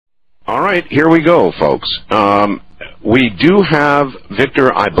All right, here we go, folks. We do have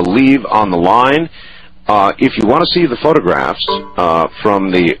Victor, I believe, on the line. If you want to see the photographs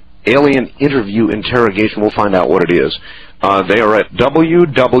from the alien interview interrogation, we'll find out what it is. They are at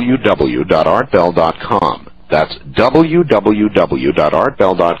www.artbell.com. That's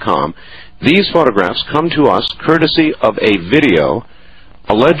www.artbell.com. These photographs come to us courtesy of a video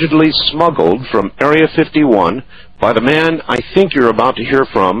allegedly smuggled from Area 51 by the man I think you're about to hear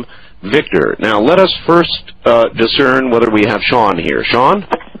from, Victor. Now, let us first discern whether we have Sean here. Sean?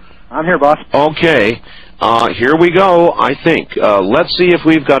 I'm here, boss. Okay. Here we go, I think. Let's see if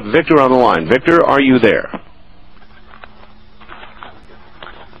we've got Victor on the line. Victor, are you there?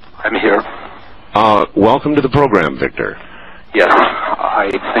 I'm here. Welcome to the program, Victor. Yes, I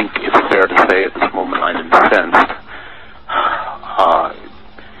think it's fair to say at this moment I'm incensed.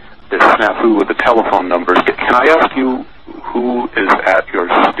 There's a snafu with the telephone numbers. Can I ask you who is at your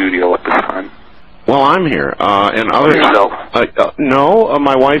studio at this time? Well, I'm here, and others. Yourself? No,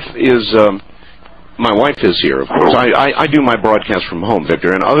 my wife is. My wife is here, of course. I do my broadcast from home,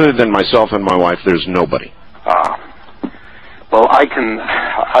 Victor, and other than myself and my wife, there's nobody. Well, I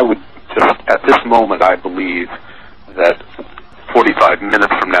would just, at this moment, I believe that 45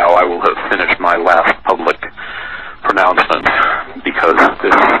 minutes from now I will have finished my last public pronouncement, because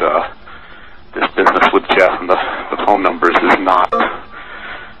this business with Jeff and the phone numbers is not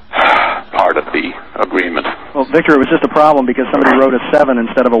part of the agreement. Well, Victor, it was just a problem because somebody wrote a 7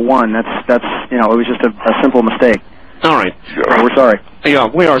 instead of a 1. That's it was just a simple mistake. All right. Sure. We're sorry. Yeah,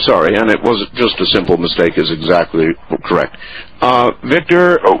 we are sorry, and it was just a simple mistake is exactly correct.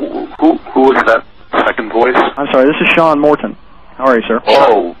 Victor... Who is that second voice? I'm sorry, this is Sean Morton. How are you, sir?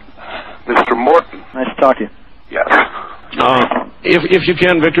 Oh, Mr. Morton. Nice to talk to you. Yes. If you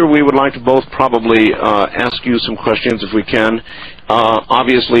can, Victor, we would like to both probably ask you some questions if we can.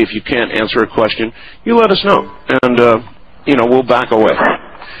 Obviously, if you can't answer a question, you let us know, and, we'll back away.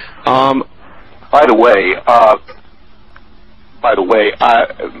 By the way,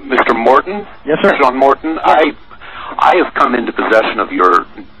 Mr. Morton? Yes, sir. John Morton, yes. I have come into possession of your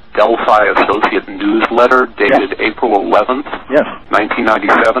Delphi Associate newsletter dated April 11th, yes,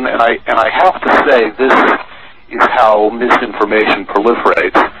 1997, and I have to say this is how misinformation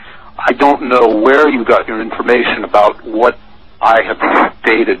proliferates. I don't know where you got your information about what I have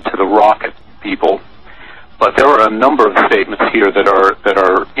stated to the rocket people, but there are a number of statements here that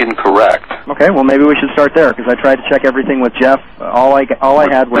are incorrect. Okay, well maybe we should start there because I tried to check everything with Jeff. All I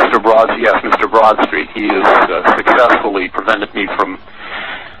had was Mr. Broadstreet. He has successfully prevented me from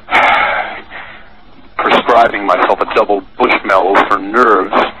prescribing myself a double Bushmills for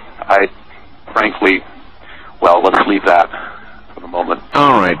nerves. I frankly, well, let's leave that for the moment.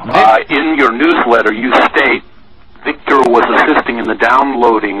 All right. In your newsletter, you state Victor was assisting in the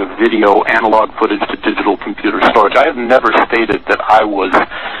downloading of video analog footage to digital computer storage. I have never stated that I was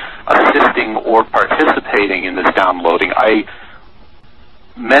assisting or participating in this downloading. I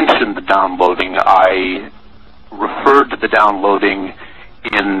mentioned the downloading. I referred to the downloading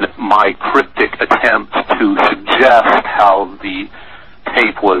in my cryptic attempt to suggest how the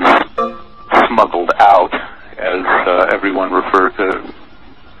tape was smuggled out, as everyone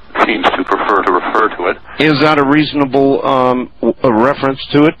seems to prefer to refer to it. Is that a reasonable a reference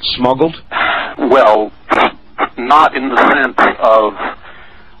to it, smuggled? Well, not in the sense of,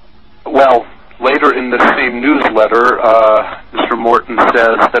 well, later in the same newsletter, Mr. Morton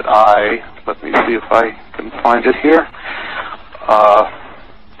says that let me see if I can find it here.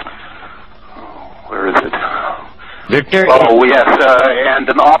 Where is it? Victor? Oh, yes, and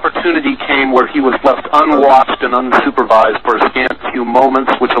an opportunity came where he was left unwatched and unsupervised for a scant few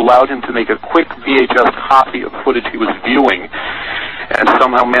moments, which allowed him to make a quick VHS copy of footage he was viewing, and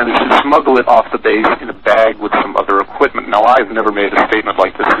somehow managed to smuggle it off the base in a bag with some other equipment. Now, I've never made a statement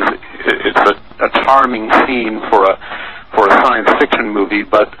like this. It's a charming scene for a science fiction movie,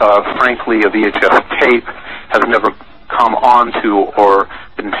 but frankly, a VHS tape has never come onto or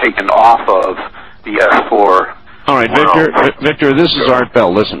been taken off of the S4. All right, Victor, this is Art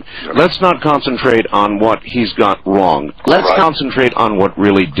Bell. Listen, let's not concentrate on what he's got wrong. Let's concentrate on what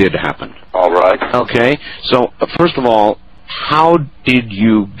really did happen. All right. Okay? So, first of all, how did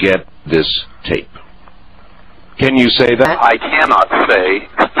you get this tape? Can you say that? I cannot say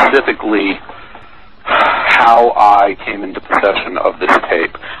specifically how I came into possession of this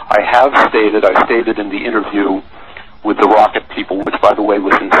tape. I stated in the interview with the rocket people, which, by the way,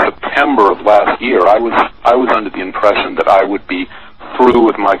 was in September of last year. I was under the impression that I would be through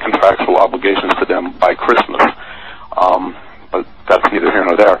with my contractual obligations to them by Christmas, but that's neither here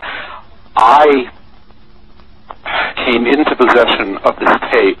nor there. I came into possession of this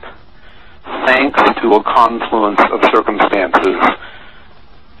tape thanks to a confluence of circumstances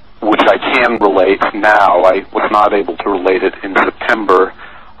which I can relate now. I was not able to relate it in September,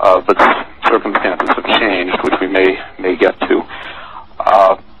 but circumstances have changed, which we may get to.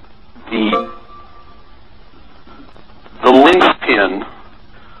 The linchpin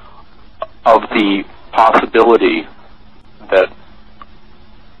of the possibility that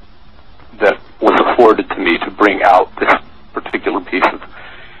was afforded to me to bring out this particular piece of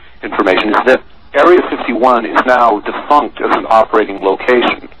information is that Area 51 is now defunct as an operating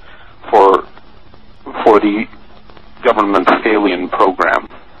location for the government's alien program.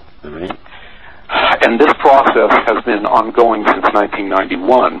 Right. And this process has been ongoing since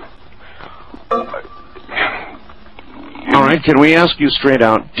 1991. All right, can we ask you straight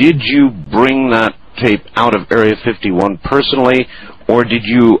out, did you bring that tape out of Area 51 personally, or did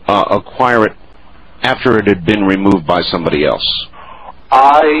you acquire it after it had been removed by somebody else?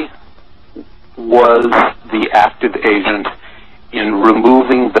 I was the active agent in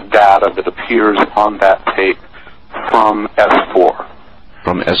removing the data that appears on that tape from S4.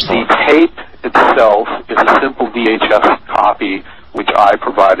 From S4. The tape itself is a simple VHS copy which I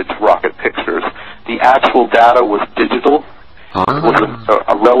provided to Rocket Pictures. The actual data was digital. It was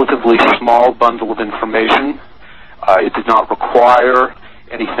a relatively small bundle of information. It did not require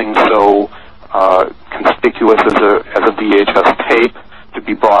anything so conspicuous as a VHS tape to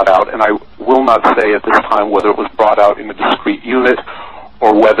be brought out, and I will not say at this time whether it was brought out in a discrete unit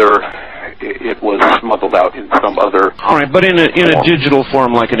or whether it was smuggled out in some other... All right, but in a digital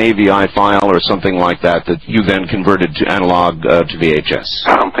form like an AVI file or something like that you then converted to analog to VHS?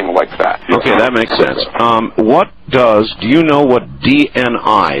 Something like that. Okay, that makes sense. Do you know what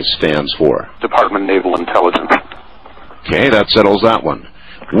DNI stands for? Department of Naval Intelligence. Okay, that settles that one.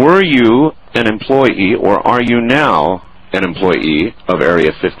 Were you an employee, or are you now an employee of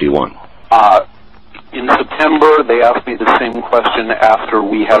Area 51? In September, they asked me the same question after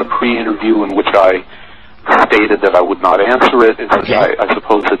we had a pre-interview in which I stated that I would not answer it. Okay. I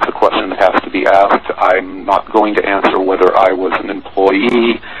suppose it's a question that has to be asked. I'm not going to answer whether I was an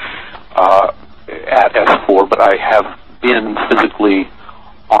employee at S4, but I have been physically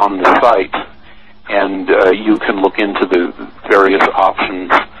on the site, and you can look into the various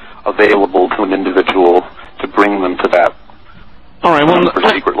options available to an individual to bring them to that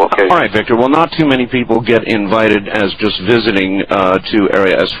secret location. All right, Victor. Well, not too many people get invited as just visiting to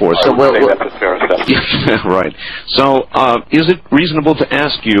Area S4. So that's a fair assessment. Right. So, is it reasonable to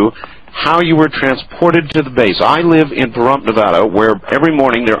ask you how you were transported to the base? I live in Pahrump, Nevada, where every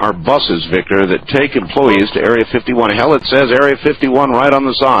morning there are buses, Victor, that take employees to Area 51. Hell, it says Area 51 right on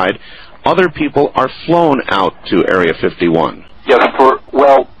the side. Other people are flown out to Area 51. Yes,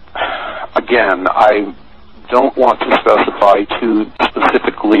 again, I don't want to specify too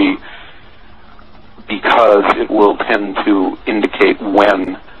specifically because it will tend to indicate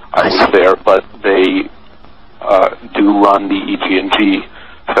when I was there, but they do run the EG&G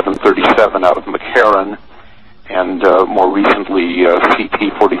 737 out of McCarran, and more recently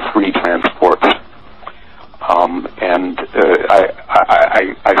CT-43 transports.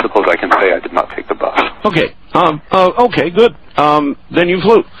 I suppose I can say I did not take the bus. Okay. Okay, good. Then you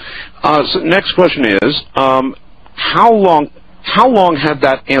flew. So next question is, how long had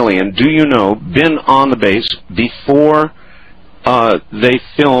that alien, do you know, been on the base before they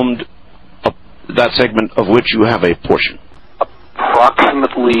filmed that segment of which you have a portion?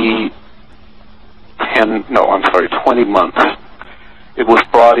 Approximately 20 months. It was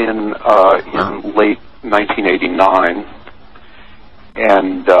brought in late 1989,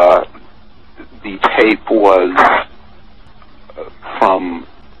 and the tape was from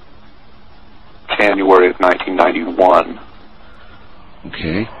January of 1991.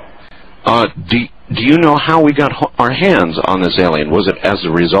 Okay. Do you know how we got our hands on this alien? Was it as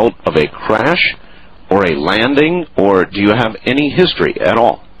a result of a crash or a landing, or do you have any history at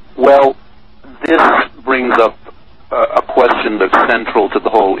all? Well, this brings up a question that's central to the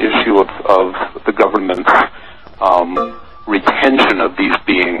whole issue of the government's retention of these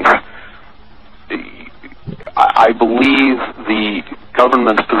beings. I believe the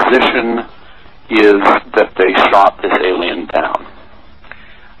government's position is that they shot this alien down.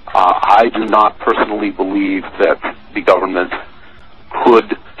 I do not personally believe that the government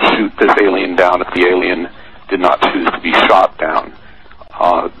could shoot this alien down if the alien did not choose to be shot down.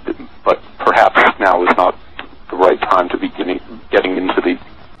 But perhaps now is not the right time to be getting into the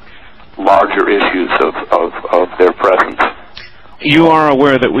larger issues of their presence. You are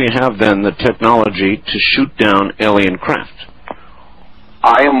aware that we have then the technology to shoot down alien craft?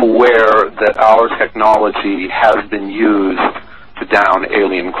 I am aware that our technology has been used to down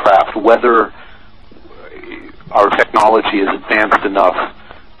alien craft, whether our technology is advanced enough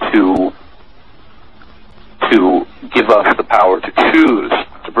to give us the power to choose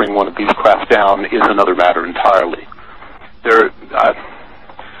to bring one of these craft down is another matter entirely.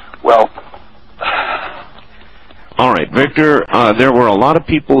 All right, Victor, there were a lot of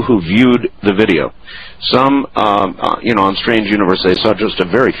people who viewed the video. Some, on Strange Universe, they saw just a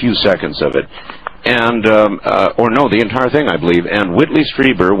very few seconds of it. And, the entire thing, I believe. And Whitley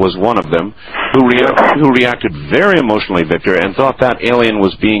Strieber was one of them who reacted very emotionally, Victor, and thought that alien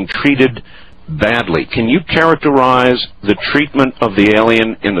was being treated badly. Can you characterize the treatment of the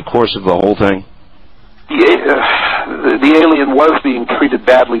alien in the course of the whole thing? The alien was being treated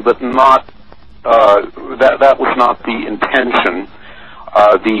badly, but not that was not the intention.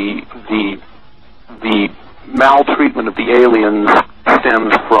 The maltreatment of the aliens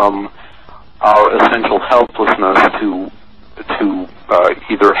stems from our essential helplessness to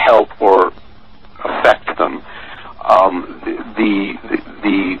either help or affect them.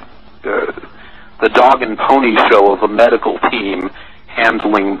 The dog and pony show of a medical team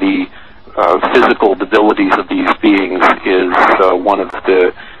handling the physical debilities of these beings is one of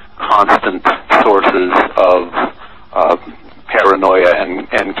the constant sources of paranoia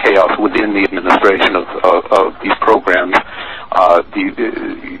and chaos within the administration of these programs.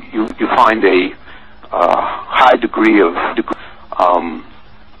 You find a high degree of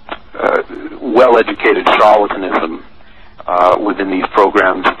well-educated charlatanism within these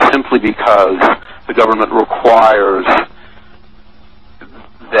programs, simply because the government requires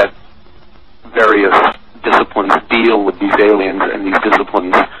that various disciplines deal with these aliens, and these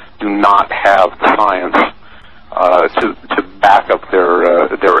disciplines do not have the science to back up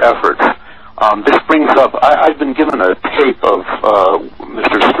their efforts. This brings up, I've been given a tape of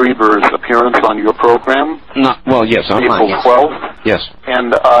Mr. Strieber's appearance on your program. Yes, April 12th. Yes.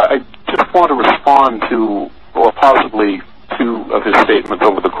 And I just want to respond to, or possibly two of his statements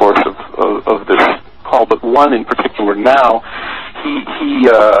over the course of this call, but one in particular now. He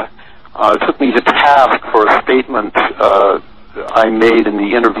took me to task for a statement I made in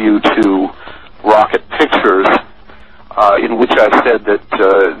the interview to Rocket Pictures, in which I said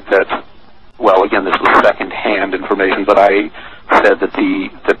that well, again, this was second-hand information, but I said that the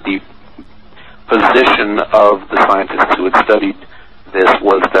position of the scientists who had studied this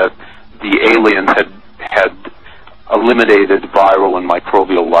was that the aliens had eliminated viral and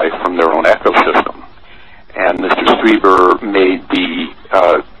microbial life from their own ecosystem, and Mr. Strieber made the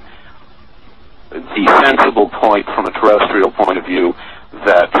sensible point from a terrestrial point of view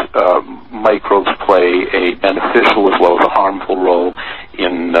that microbes play a beneficial as well as a harmful role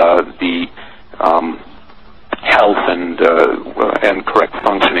in the health and correct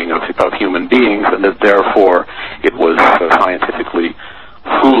functioning of human beings, and that therefore it was scientifically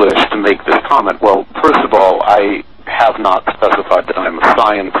foolish to make this comment. Well, first of all, I have not specified that I'm a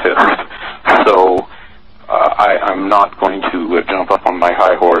scientist, so I'm not going to jump up on my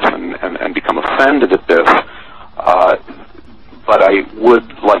high horse and become offended at this, but I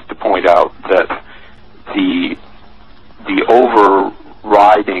would like to point out that the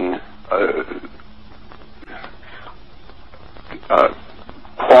overriding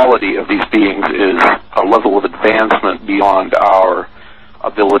quality of these beings is a level of advancement beyond our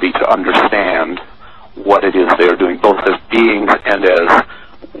ability to understand what it is they are doing, both as beings and as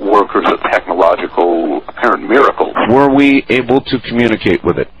workers of technological apparent miracles. Were we able to communicate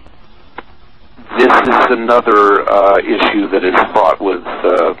with it? This is another issue that is fraught with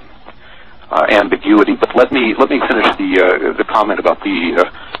ambiguity. But let me finish the comment about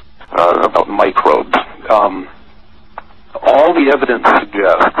about microbes. All the evidence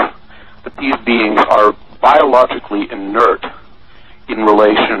suggests that these beings are biologically inert in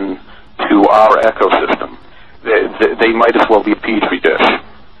relation to our ecosystem. They might as well be a petri dish.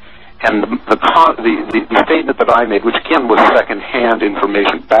 And the statement that I made, which again was second-hand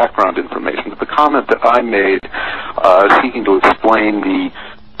information, background information, but the comment that I made seeking to explain the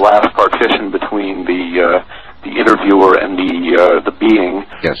glass partition between the interviewer and the being,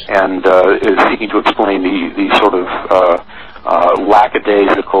 yes, and is seeking to explain the sort of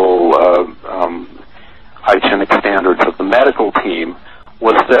lackadaisical hygienic standards of the medical team,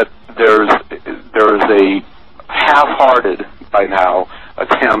 was that there is a half-hearted, by now,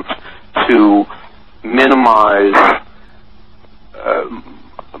 attempt to minimize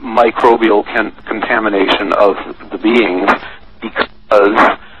microbial contamination of the beings, because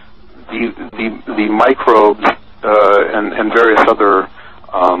the microbes and various other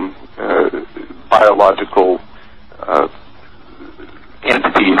biological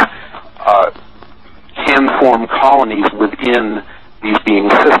entities can form colonies within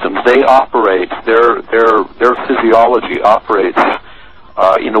systems. They operate, their physiology operates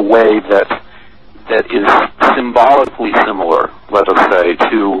in a way that is symbolically similar, let us say,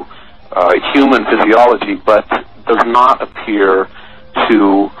 to human physiology, but does not appear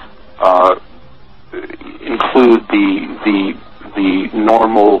to include the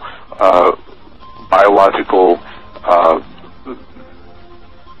normal biological.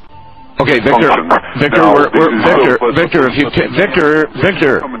 Okay, Victor.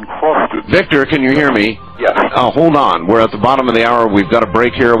 Victor, can you hear me? Yes. Hold on. We're at the bottom of the hour. We've got a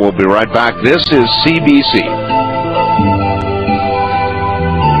break here. We'll be right back. This is CBC.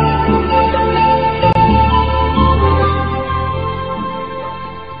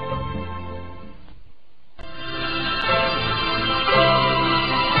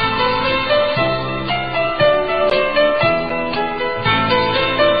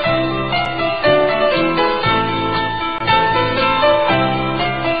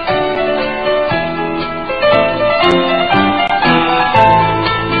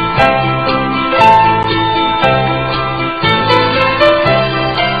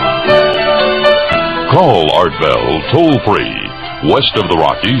 Call Art Bell toll-free, west of the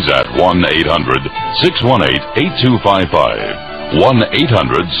Rockies at 1-800-618-8255.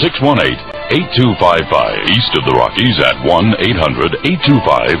 1-800-618-8255. East of the Rockies at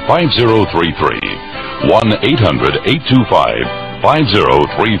 1-800-825-5033.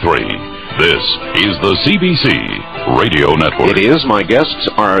 1-800-825-5033. This is the CBC Radio Network. It is. My guests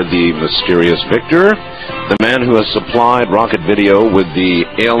are the mysterious Victor, the man who has supplied Rocket Video with the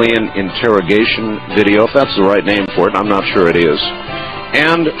alien interrogation video, if that's the right name for it. I'm not sure it is.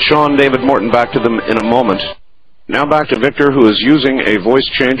 And Sean David Morton. Back to them in a moment. Now back to Victor, who is using a voice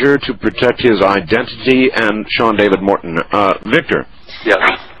changer to protect his identity, and Sean David Morton. Victor. Yes.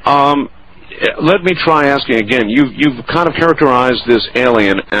 Let me try asking again. You've kind of characterized this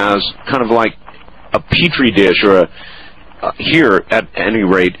alien as kind of like a petri dish, or here at any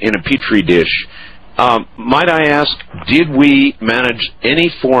rate in a petri dish. Might I ask, did we manage any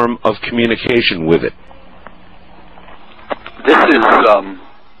form of communication with it? This is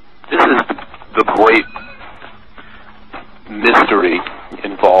the great mystery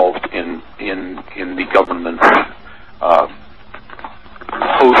involved in the government's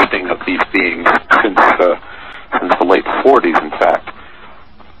hosting of these beings since the late 40s. In fact,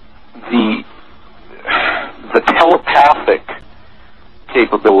 the telepathic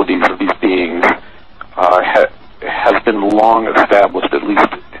capabilities of these beings has been long established, at least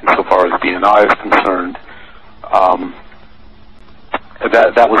insofar as DNI is concerned.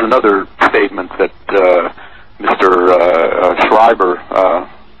 That was another statement that Mr. Strieber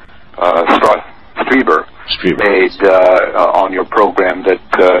made on your program, that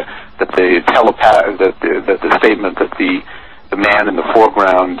the statement that the man in the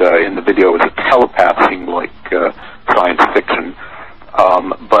foreground in the video is a telepath seemed like science fiction.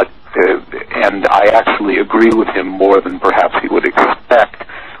 And I actually agree with him more than perhaps he would expect.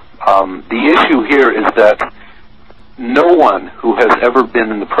 The issue here is that no one who has ever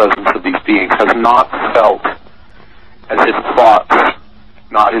been in the presence of these beings has not felt as if thoughts,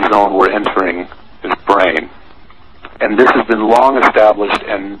 not his own, were entering his brain. And this has been long established,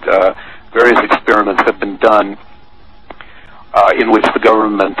 and various experiments have been done in which the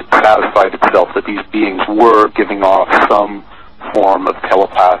government satisfied itself that these beings were giving off some form of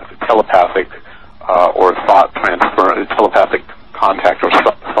telepathic or thought transference, telepathic contact or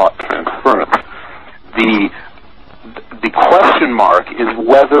thought transference. The question mark is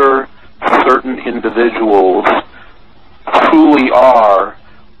whether certain individuals truly are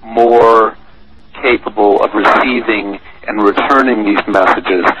more capable of receiving and returning these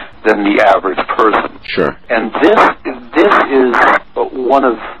messages than the average person. Sure. And this is one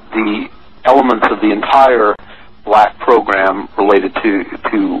of the elements of the entire black program related to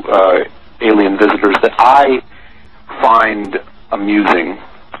alien visitors that I find amusing.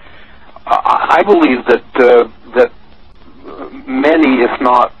 I believe that many, if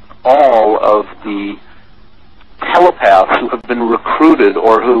not all, of the telepaths who have been recruited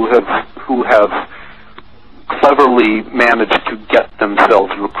or who have cleverly managed to get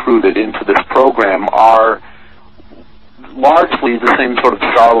themselves recruited into this program are largely the same sort of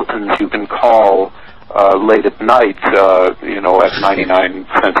charlatans you can call late at night, at 99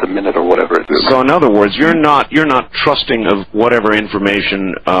 cents a minute or whatever it is. So in other words, you're not trusting of whatever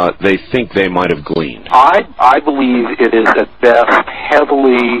information they think they might have gleaned. I believe it is at best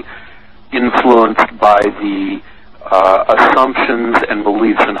heavily influenced by the assumptions and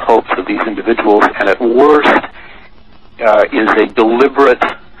beliefs and hopes of these individuals, and at worst is a deliberate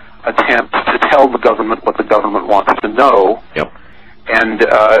attempt to tell the government what the government wants to know. Yep. And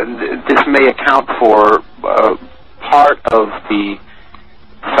this may account for part of the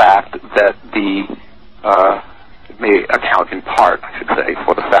fact that it may account in part, I should say,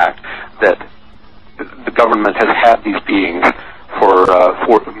 for the fact that the government has had these beings for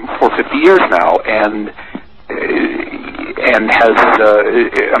 50 years now, and has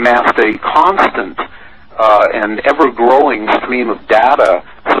amassed a constant and ever-growing stream of data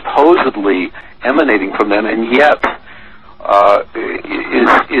supposedly emanating from them, and yet is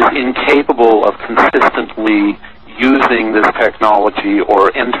incapable of consistently using this technology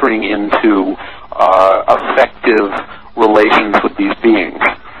or entering into effective relations with these beings.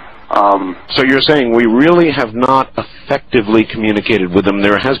 So you're saying we really have not effectively communicated with them.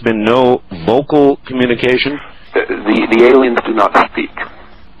 There has been no vocal communication? The aliens do not speak.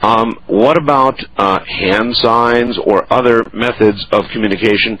 What about hand signs or other methods of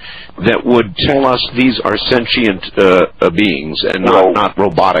communication that would tell us these are sentient beings and not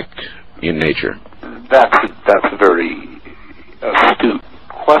robotic in nature? That's a very astute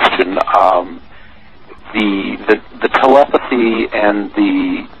question. The telepathy and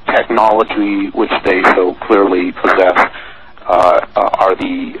the technology which they so clearly possess are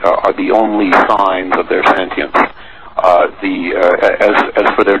the only signs of their sentience. As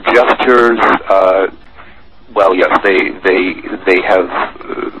for their gestures, well, yes, they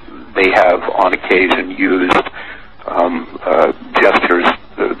have on occasion used gestures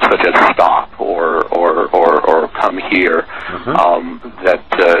such as stop or come here,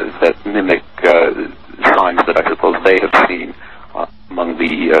 that mimic signs that I suppose they have seen among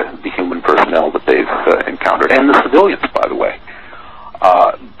the human personnel that they've encountered, and the civilians, by the way.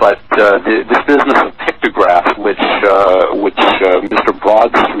 But this business of pictographs, which Mr.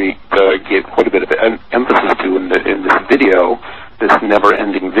 Broadstreet gave quite a bit of emphasis to in this video, this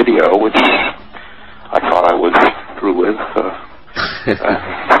never-ending video, which I thought I was through with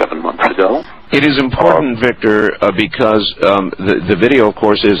 7 months ago. It is important, Victor, because the video, of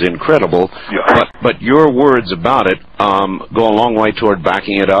course, is incredible, but your words about it go a long way toward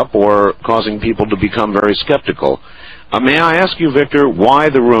backing it up or causing people to become very skeptical. May I ask you, Victor, why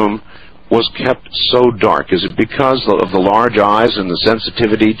the room was kept so dark? Is it because of the large eyes and the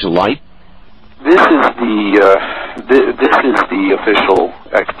sensitivity to light? This is the official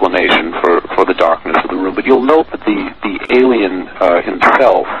explanation for the darkness of the room. But you'll note that the alien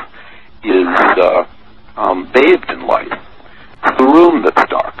himself is bathed in light. It's the room that's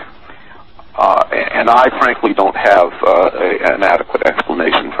dark. And I frankly don't have an adequate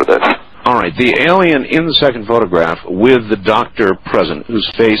explanation for this. All right, the alien in the second photograph with the doctor present, whose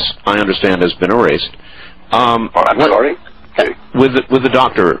face, I understand, has been erased. I'm sorry? Okay. With the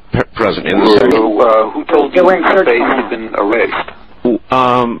doctor present in the second... Who told you his face has been erased?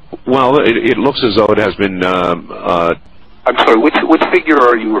 Well, it looks as though it has been... I'm sorry, which figure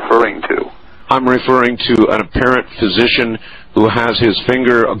are you referring to? I'm referring to an apparent physician who has his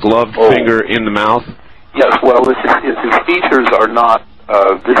finger, a gloved finger, in the mouth. Yes, well, if his features are not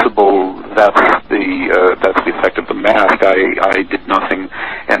visible, that's the effect of the mask. I did nothing,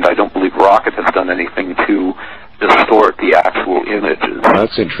 and I don't believe Rocket has done anything to distort the actual images.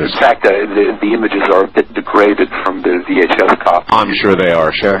 That's interesting. In fact, the images are a bit degraded from the VHS copy. I'm sure they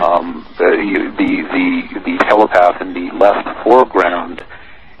are, sure. The telepath in the left foreground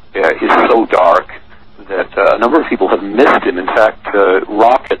is so dark that a number of people have missed him. In fact,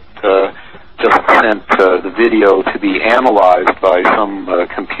 Rocket just sent the video to be analyzed by some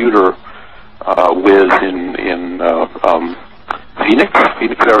computer whiz in Phoenix,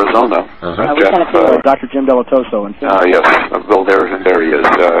 Arizona. Dr. Jim Delatoso. Yes, well, there he is.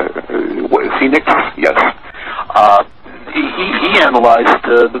 Phoenix, yes. He analyzed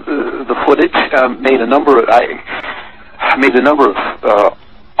the footage, made a number of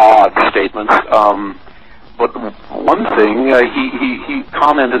odd statements. But one thing, he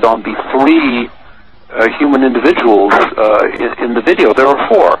commented on the 3 human individuals in the video. There are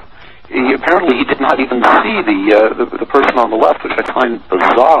 4. Apparently he did not even see the person on the left, which I find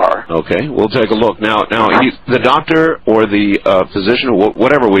bizarre. Okay, we'll take a look. Now the doctor or the physician,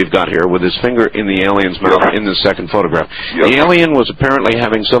 whatever we've got here, with his finger in the alien's mouth in the second photograph. Yep. The alien was apparently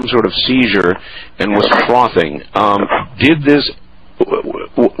having some sort of seizure and was frothing.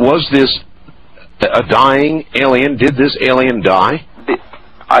 Was this a dying alien? Did this alien die?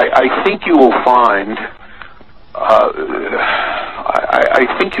 I think you will find... I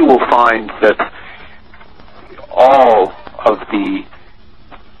think you will find that all of the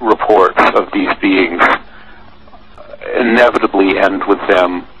reports of these beings inevitably end with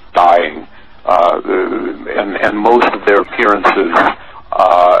them dying, and most of their appearances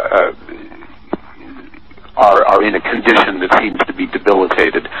are in a condition that seems to be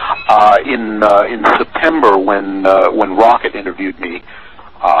debilitated. In September, when Rocket interviewed me,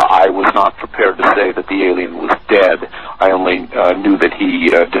 I was not prepared to say that the alien was dead. I only knew that he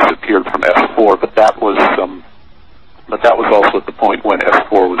disappeared from S4, but that was also at the point when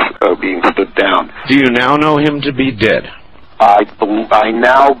S4 was being stood down. Do you now know him to be dead? I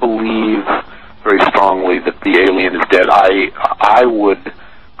now believe very strongly that the alien is dead. I would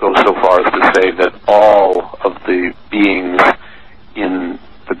go so far as to say that all of the beings in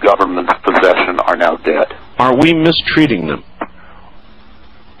the government's possession are now dead. Are we mistreating them?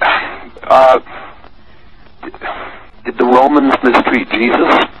 Did the Romans mistreat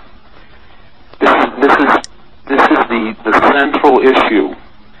Jesus? This is the central issue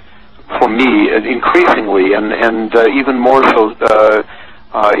for me, increasingly, and even more so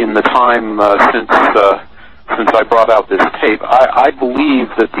in the time since I brought out this tape. I believe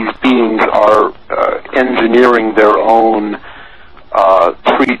that these beings are engineering their own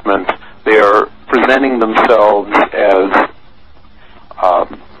treatment. They're presenting themselves as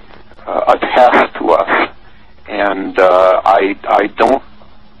a test to us, and I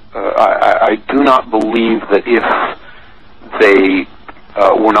do not believe that if they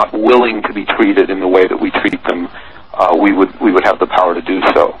were not willing to be treated in the way that we treat them, we would have the power to do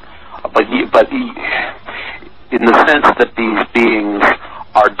so. But in the sense that these beings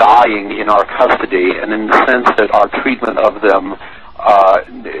are dying in our custody, and in the sense that our treatment of them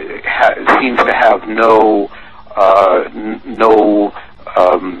seems to have no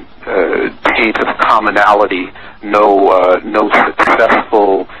taint of commonality, no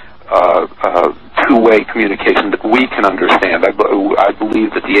successful two-way communication that we can understand. I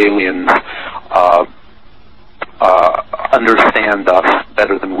believe that the aliens understand us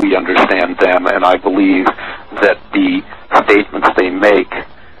better than we understand them, and I believe that the statements they make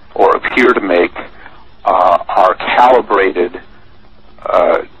or appear to make are calibrated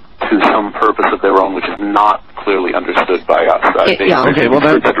to some purpose of their own, which is not clearly understood by us. Okay, well,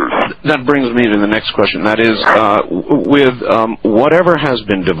 that brings me to the next question. That is, with whatever has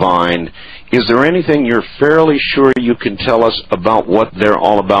been divined, is there anything you're fairly sure you can tell us about what they're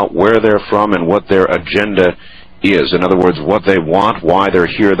all about, where they're from, and what their agenda is? In other words, what they want, why they're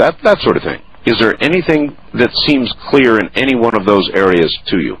here, that sort of thing. Is there anything that seems clear in any one of those areas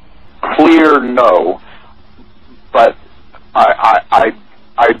to you? Clear, no. But I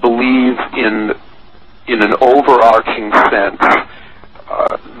believe in an overarching sense,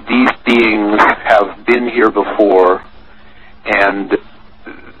 these beings have been here before, and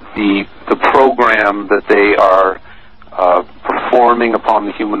the program that they are performing upon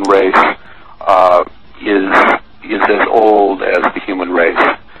the human race is as old as the human race,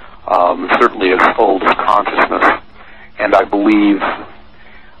 certainly as old as consciousness, and I believe.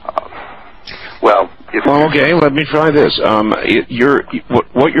 Okay, let me try this.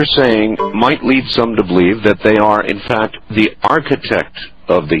 What you're saying might lead some to believe that they are, in fact, the architect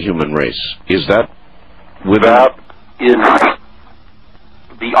of the human race. Is that within? That is,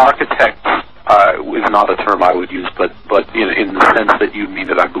 the architect is not a term I would use, but in the sense that you mean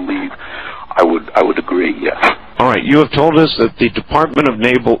it, I believe I would agree. Yes. All right. You have told us that the Department of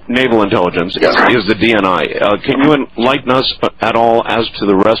Naval Intelligence is the DNI. Can you enlighten us at all as to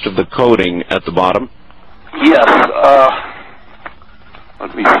the rest of the coding at the bottom? Yes.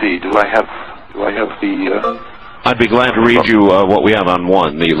 Let me see. Do I have the? I'd be glad to read you what we have on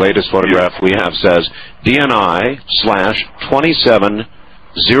one. The latest photograph we have says DNI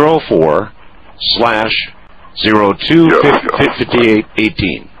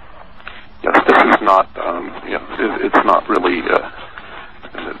 /20/04/025818. Yes, this is not. It's not really the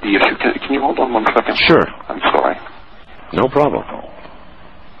issue. Can you hold on 1 second? Sure. I'm sorry. No problem.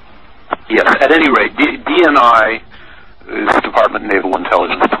 Yes. At any rate, DNI is Department of Naval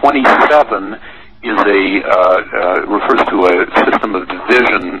Intelligence. 27 is refers to a system of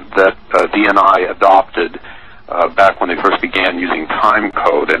division that DNI adopted back when they first began using time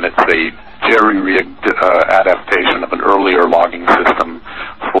code, and it's a jerry-rigged adaptation of an earlier logging system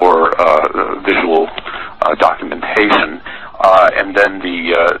for visual documentation. And then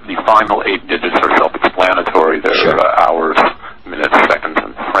the final 8 digits are self-explanatory. They're hours, minutes, seconds,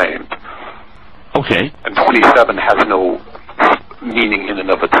 and frames. Okay. And 27 has no meaning in and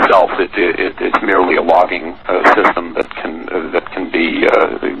of itself. It's merely a logging system that can be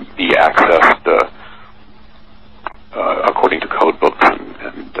accessed according to code books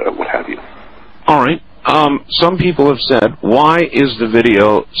and what have you. All right. Some people have said, why is the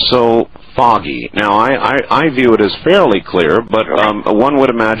video so foggy? Now, I view it as fairly clear, but one would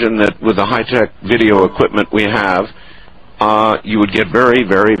imagine that with the high-tech video equipment we have, you would get very,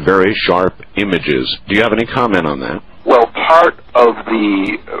 very, very sharp images. Do you have any comment on that? Well, part of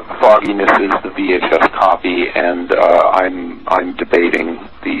the fogginess is the VHS copy, and I'm debating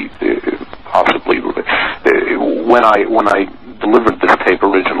the possibly when I delivered this tape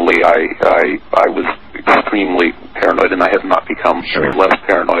originally, I was extremely paranoid, and I have not become less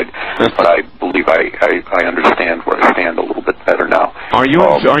paranoid. But I believe I understand where I stand a little bit better now. Are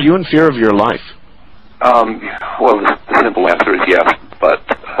you in fear of your life? Well, the simple answer is yes, but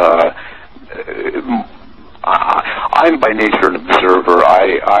I'm by nature an observer.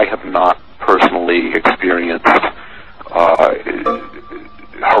 I have not personally experienced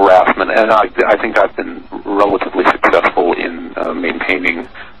harassment, and I think I've been relatively successful in maintaining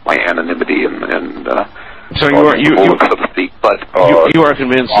my anonymity and so you are so to speak. But you are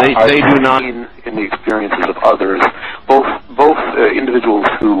convinced they do not. In the experiences of others, both individuals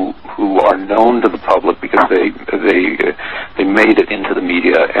who are known to the public because they made it into the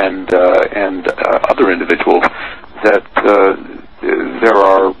media, and other individuals, that there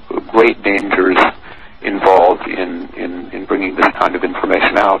are great dangers involved in bringing this kind of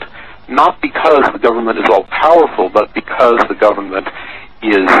information out. Not because the government is all powerful, but because the government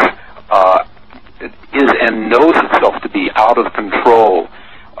is and knows itself to be out of control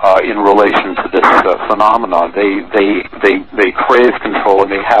in relation to this phenomenon. They crave control,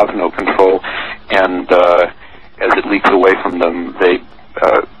 and they have no control, and as it leaks away from them, they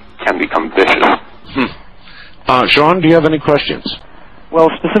can become vicious. Sean, do you have any questions? Well,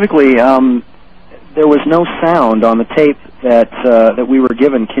 specifically, there was no sound on the tape that we were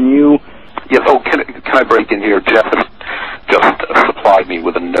given. Can you? Yes. Oh, can I break in here? Jeff has just supplied me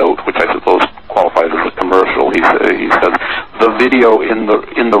with a note, which I suppose qualifies as a commercial. He says the video in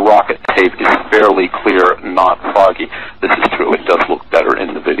the rocket tape is fairly clear, not foggy. This is true. It does look better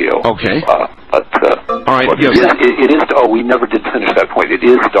in the video. Okay. But all right. Yes. It is. Oh, we never did finish that point. It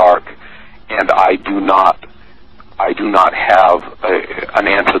is dark, and I do not have an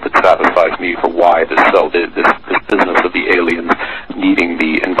answer that satisfies me for why it is so. This business of the aliens needing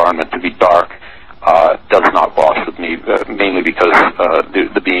the environment to be dark does not wash with me, mainly because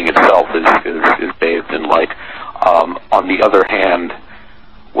the being itself is bathed in light. On the other hand,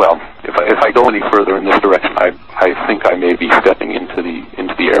 well, if I go any further in this direction, I think I may be stepping into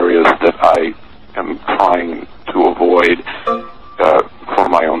the areas that I am trying to avoid for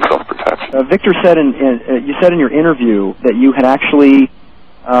my own self-protection. Victor said you said in your interview that you had actually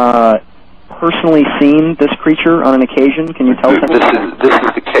personally seen this creature on an occasion. Can you tell us? This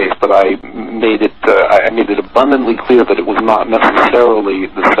is the case, but I made it abundantly clear that it was not necessarily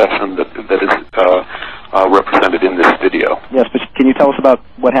the session that is represented in this video. Yes, but can you tell us about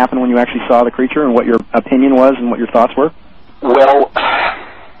what happened when you actually saw the creature and what your opinion was and what your thoughts were? Well,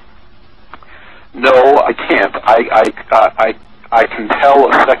 no, I can't. I can tell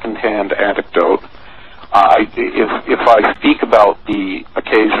a second-hand anecdote. If I speak about the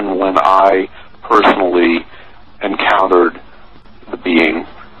occasion when I personally encountered the being,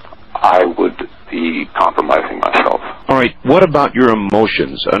 I would be compromising myself. All right. What about your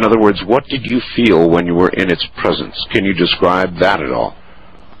emotions? In other words, what did you feel when you were in its presence? Can you describe that at all?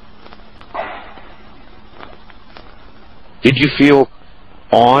 Did you feel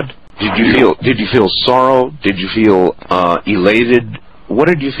awed? Did you feel sorrow? Did you feel elated? What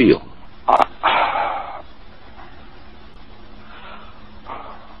did you feel?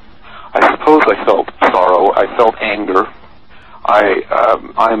 I suppose I felt sorrow. I felt anger.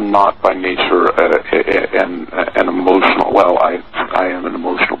 I am not by nature an emotional. Well, I am an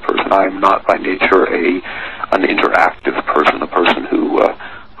emotional person. I am not by nature an interactive person, a person who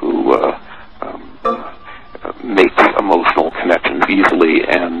makes emotional connections easily,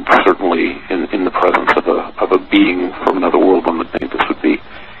 and certainly in the presence of a being from another world, one would think this would be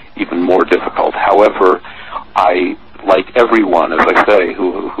even more difficult. However, I, like everyone, as I say,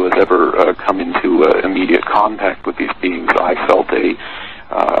 who has ever come into immediate contact with these beings, I felt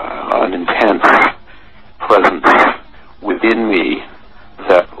an intense presence within me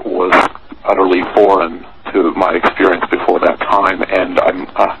that was utterly foreign to my experience before that time, and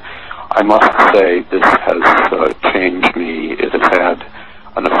I must say this has changed me. It has had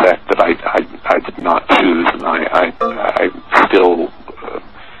an effect that I did not choose, and I still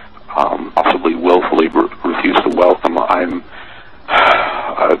possibly willfully refuse to welcome. I'm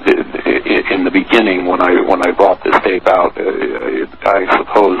in the beginning when I brought this tape out. I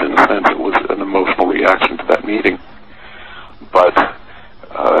suppose in a sense it was an emotional reaction to that meeting, but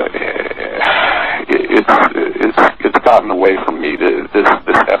it's gotten away from me. This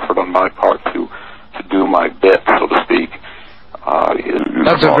effort on my part to do my bit, so to speak.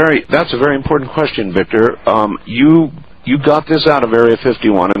 That's a very important question, Victor. you got this out of Area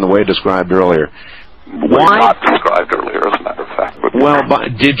 51 in the way described earlier. Why? Not described earlier, as a matter of fact. But well, by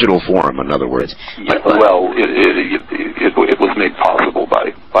digital form, in other words. Yeah, well, it was made possible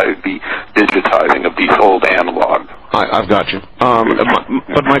by the digitizing of these old analog. I've got you.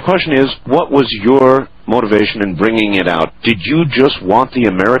 But my question is, what was your motivation in bringing it out? Did you just want the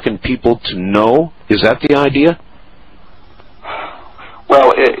American people to know? Is that the idea?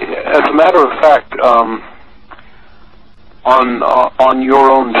 Well, as a matter of fact, on your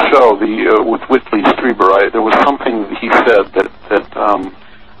own show, with Whitley Strieber, there was something that he said that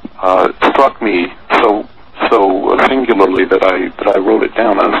struck me so singularly that I wrote it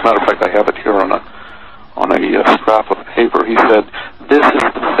down. And as a matter of fact, I have it here on a scrap of paper. He said, "This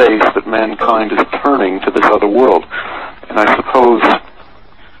is the face that mankind is turning to this other world," and I suppose,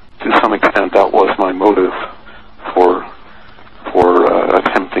 to some extent, that was my motive for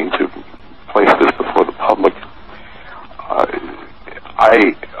attempting to place this before the public.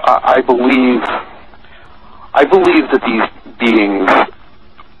 I believe that these beings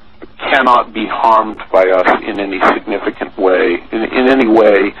cannot be harmed by us in any significant way, in any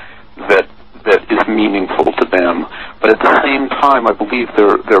way that is meaningful to them. But at the same time, I believe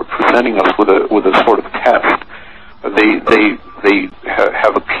they're presenting us with a sort of test. They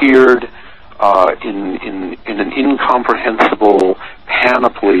have appeared in an incomprehensible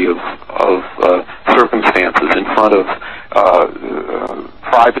panoply of circumstances in front of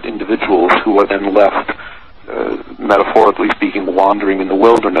private individuals who are then left, metaphorically speaking, wandering in the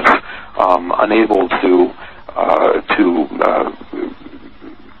wilderness, unable to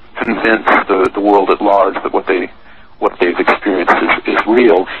convince the world at large that what they've experienced is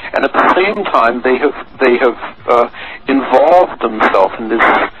real. And at the same time, they have involved themselves in this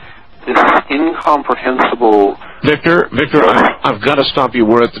incomprehensible... Victor, I've got to stop you.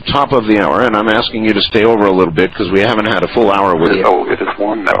 We're at the top of the hour, and I'm asking you to stay over a little bit because we haven't had a full hour with you. Oh, it is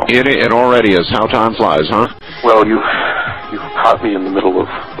one now. It already is. How time flies, huh? Well, you caught me in the middle of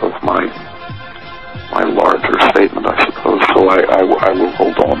my larger statement, I suppose, so I will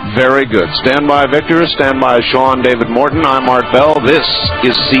hold on. Very good. Stand by, Victor. Stand by, Sean David Morton. I'm Art Bell. This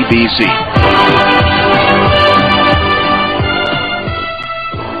is CBC.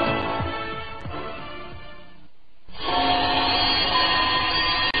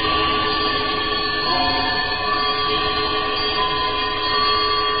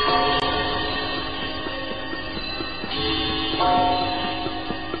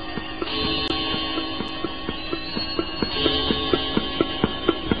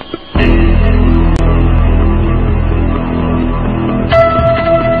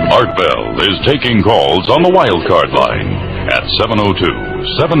 Art Bell is taking calls on the wildcard line at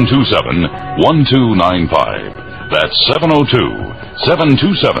 702-727-1295. That's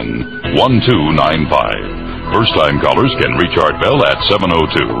 702-727-1295. First-time callers can reach Art Bell at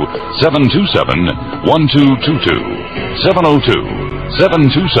 702-727-1222.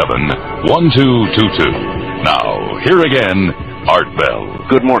 702-727-1222. Now, here again, Art Bell.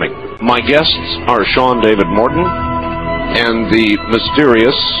 Good morning. My guests are Sean David Morton and the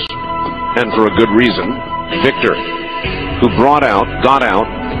mysterious, and for a good reason, Victor, who got out,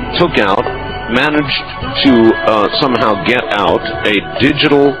 took out, managed to somehow get out a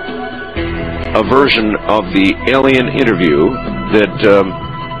digital version of the alien interview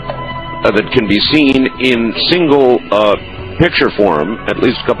that can be seen in single picture form, at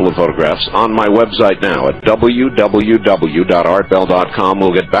least a couple of photographs, on my website now at www.artbell.com.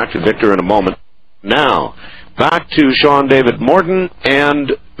 We'll get back to Victor in a moment. Now, back to Sean David Morton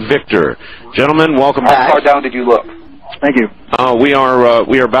and Victor. Gentlemen, welcome back. How far down did you look? Thank you. We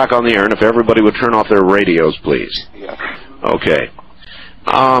are back on the air, and if everybody would turn off their radios, please. Yeah. Okay.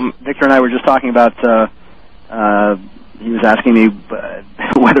 Victor and I were just talking about, he was asking me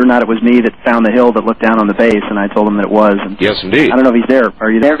whether or not it was me that found the hill that looked down on the base, and I told him that it was. And yes, indeed. I don't know if he's there. Are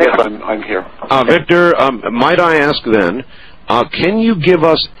you there, Victor? Yes, I'm here. Victor, might I ask then, can you give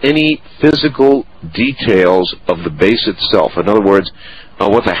us any physical details of the base itself? In other words,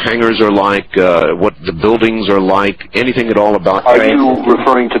 what the hangars are like, what the buildings are like, anything at all about... Are you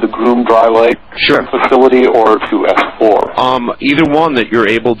referring to the Groom Dry Lake facility or to S4? Either one that you're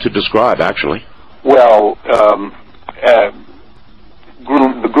able to describe, actually. Well, the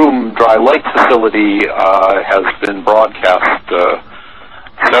Groom Dry Lake facility has been broadcast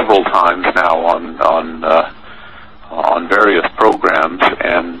several times now on various programs,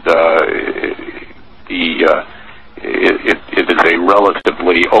 and it is a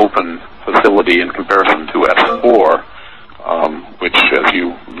relatively open facility in comparison to S4, which, as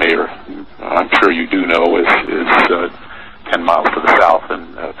you may, or I'm sure you do know, is 10 miles to the south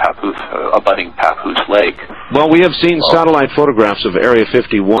in abutting Papoose Lake. Well, we have seen satellite photographs of Area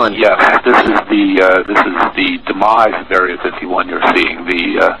 51. Yes, this is the demise of Area 51. You're seeing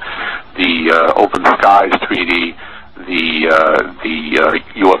the Open Skies Treaty, the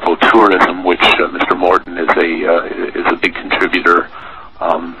UFO tourism, which Mr. Morton is a big contributor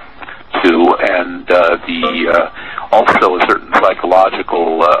to, and also a certain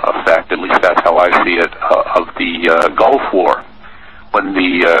psychological effect. At least that's how I see it, of the Gulf War. When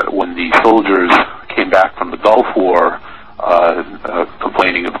the soldiers came back from the Gulf War,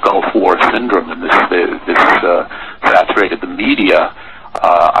 complaining of Gulf War syndrome, and this saturated the media.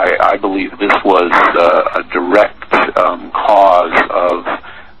 I believe this was a direct cause of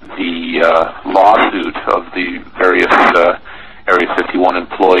the lawsuit of the various Area 51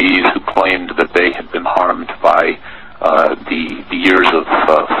 employees who claimed that they had been harmed by the years of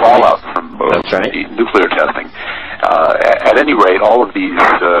fallout from the nuclear testing. At any rate, all of these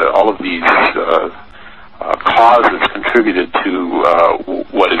causes contributed to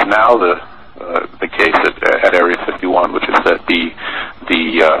what is now the case at Area 51, which is that the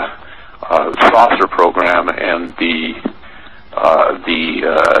saucer program and the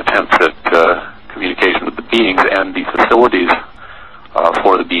attempts at communication with the beings and the facilities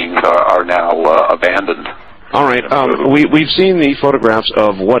for the beings are now abandoned. All right. We've seen the photographs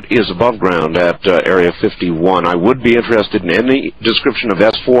of what is above ground at Area 51. I would be interested in any description of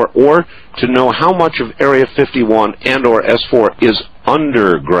S4, or to know how much of Area 51 and or S4 is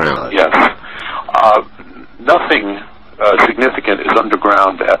underground. Yes. Nothing significant is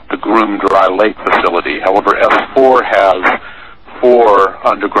underground at the Groom Dry Lake facility. However, S4 has 4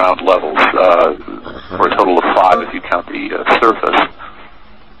 underground levels, for a total of 5 if you count the surface.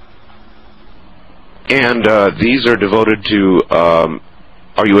 And these are devoted to,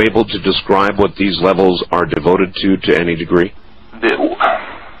 are you able to describe what these levels are devoted to any degree? The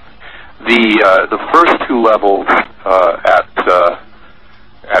first 2 levels at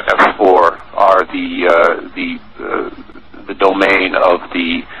S4 are the domain of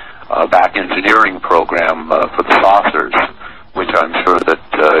the back engineering program for the saucers, which I'm sure that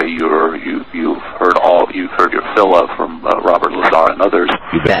you've heard your fill of from Robert Lazar and others.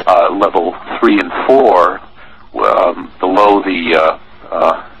 You bet. Level 3 and 4,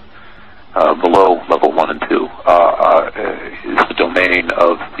 below level 1 and 2, is the domain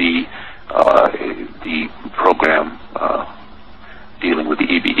of the program dealing with the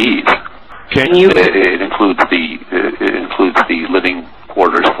EBEs. Can you? It includes the living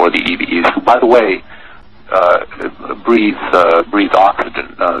quarters for the EBEs, who, by the way, breathe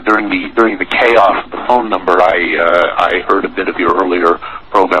oxygen. During the chaos of the phone number, I heard a bit of your earlier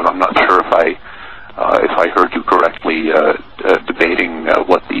program. I'm not sure if I heard you correctly debating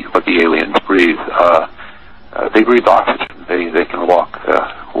what the aliens breathe. They breathe oxygen. They can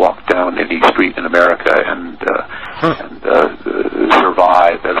walk down any street in America and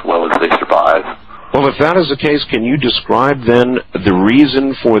survive as well as they survive. Well, if that is the case, can you describe then the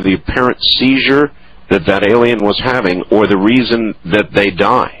reason for the apparent seizure that alien was having, or the reason that they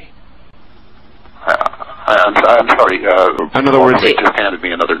die? I'm sorry. In other words, they just handed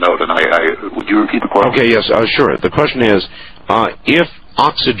me another note, and would you repeat the question? Okay, yes, sure. The question is, if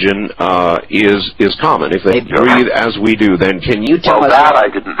oxygen is common, if they breathe as we do, then can you tell us? Well, that I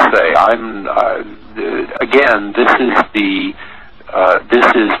didn't say. Again, this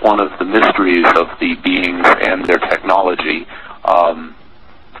is one of the mysteries of the beings and their technology.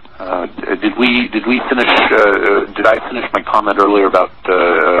 Did we finish? Did I finish my comment earlier about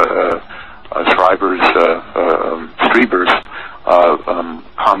Strieber's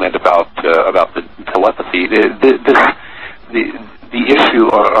comment about the telepathy? The issue,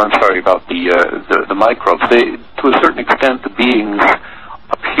 I'm sorry, about the microbes. To a certain extent, the beings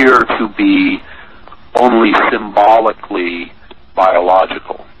appear to be only symbolically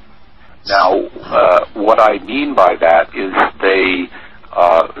biological. Now, what I mean by that is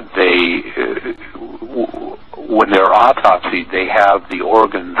when they're autopsied, they have the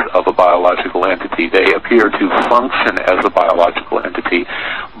organs of a biological entity. They appear to function as a biological entity,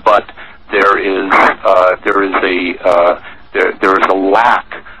 but there is a lack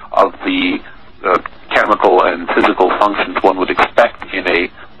of the chemical and physical functions one would expect in a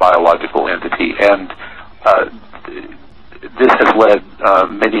biological entity, and this has led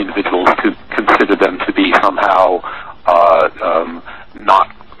many individuals to consider them to be somehow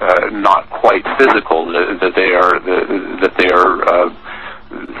not quite physical, that they are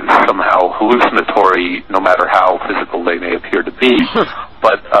somehow hallucinatory, no matter how physical they may appear to be.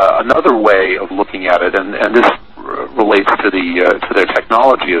 But another way of looking at it, and this relates to their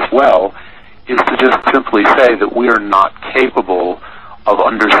technology as well, is to just simply say that we are not capable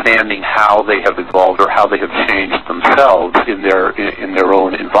understanding how they have evolved or how they have changed themselves in their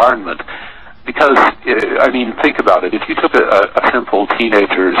own environment. Because, I mean, think about it. If you took a simple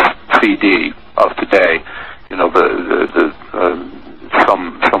teenager's CD of today, you know,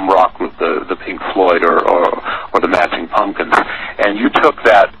 some rock with the Pink Floyd or the Matching Pumpkins, and you took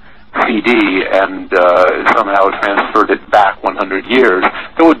that CD and somehow transferred it back 100 years,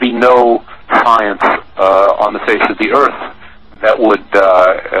 there would be no science on the face of the earth that would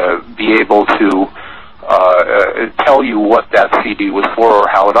be able to tell you what that CD was for or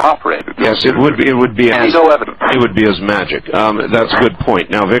how it operated. Yes, it would be. It would be. As, no evidence. It would be as magic. That's a good point.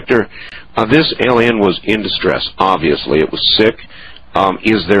 Now, Victor, this alien was in distress. Obviously, it was sick.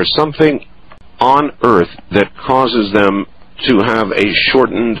 Is there something on Earth that causes them to have a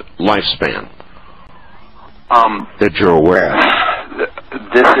shortened lifespan that you're aware of?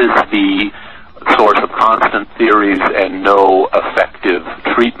 This is the source of constant theories and no effective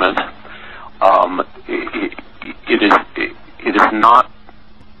treatment. It is not.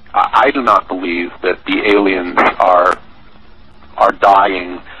 I do not believe that the aliens are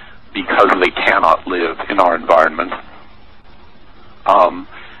dying because they cannot live in our environment.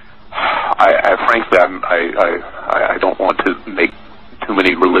 Frankly, I don't want to make too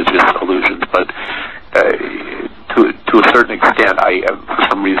many religious allusions, but to a certain extent, for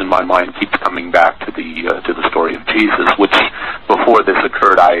some reason, my mind keeps coming back to the story of Jesus, which before this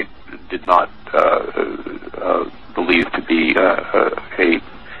occurred, I did not believe to be a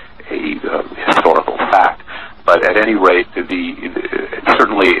historical fact. But at any rate,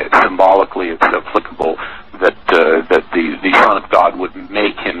 certainly symbolically, it's applicable that the Son of God would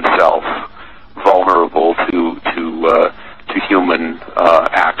make himself vulnerable to human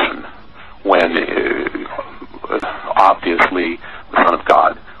action, when obviously the Son of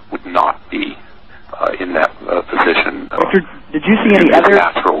God would not be in that position. Victor, did you see any other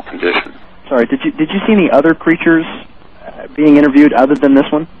natural condition? Sorry, did you see any other creatures being interviewed other than this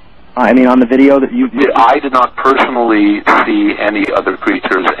one? I mean, on the video that you... I did not personally see any other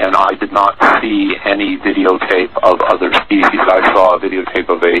creatures, and I did not see any videotape of other species. I saw a videotape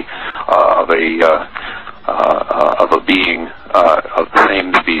of a being of the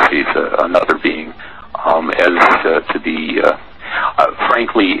same species, another being,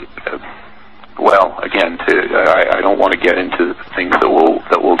 frankly, well, again, I don't want to get into things that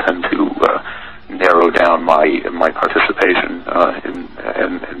will tend to narrow down my participation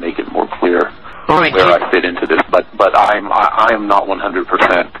and make it more clear where I fit into this. But I am not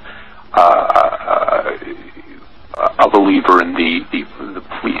 100% a believer in the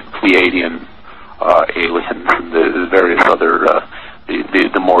Pleiadian aliens and the various other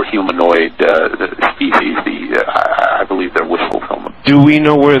the more humanoid species. I believe they're wish fulfillment. Do we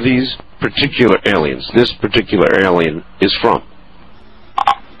know where these particular aliens, this particular alien, is from?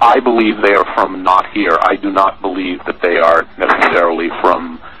 I believe they are from not here. I do not believe that they are necessarily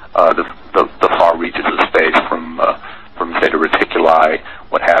from the far reaches of space, from Theta Reticuli,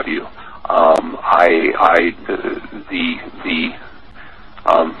 what have you.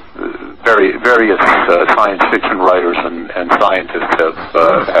 Various science fiction writers and scientists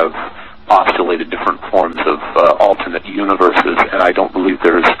have postulated different forms of alternate universes, and I don't believe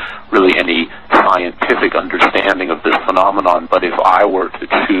there's really any scientific understanding of this phenomenon. But if I were to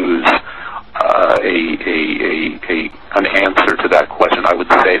choose an answer to that question, I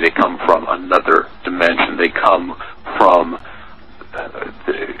would say they come from another dimension. They come from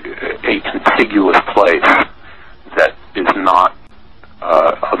a contiguous place that is not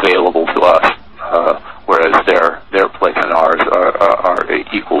available to us, whereas their place and ours are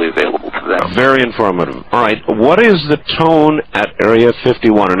equally available to them. Very informative. All right, what is the tone at Area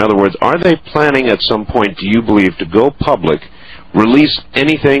 51? In other words, are they planning at some point, do you believe, to go public, release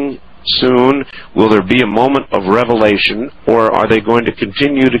anything soon? Will there be a moment of revelation, or are they going to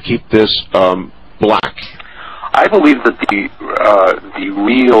continue to keep this black? I believe that the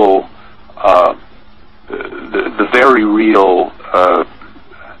real, the very real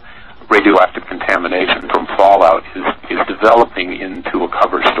radioactive contamination from fallout is developing into a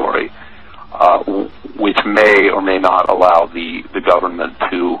cover story, which may or may not allow the government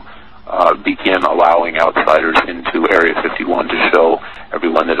to begin allowing outsiders into Area 51 to show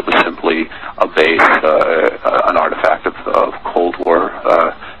everyone that it was simply a base, an artifact of Cold War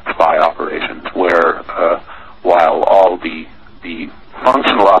spy operations, where while all the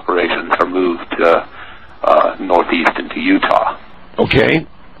functional operations are moved northeast into Utah. Okay.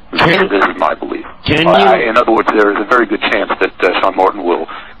 This is my belief. Can you? In other words, there is a very good chance that Sean Morton will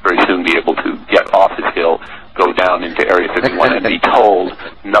very soon be able to get off his hill, go down into Area 51 and be told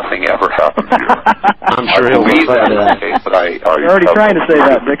nothing ever happened here. I'm sure he'll believe that, but You're already trying to say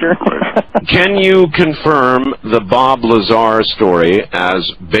that, Victor. Can you confirm the Bob Lazar story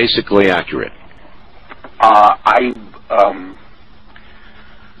as basically accurate?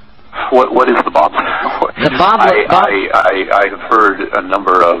 What is the Bob? I have heard a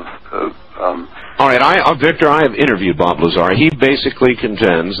number of. All right, Victor, I have interviewed Bob Lazar. He basically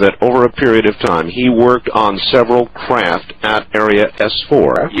contends that over a period of time, he worked on several craft at Area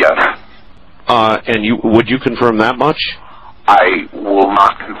S4. Yes. And would you confirm that much? I will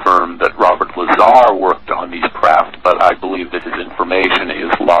not confirm that Robert Lazar worked on these craft, but I believe that his information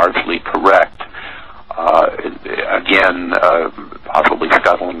is largely correct. Again, possibly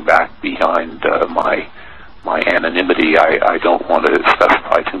scuttling back behind my anonymity, I don't want to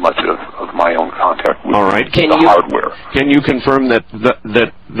specify too much of my own contact with the hardware. Can you confirm that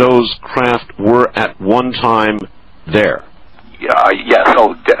those craft were at one time there? Yes.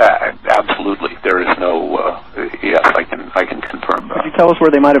 Oh, absolutely. There is no. Yes, I can confirm that. Could you tell us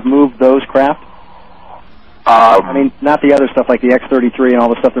where they might have moved those craft? I mean, not the other stuff like the X-33 and all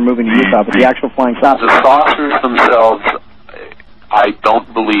the stuff they're moving to Utah, but the actual flying saucers. The saucers themselves, I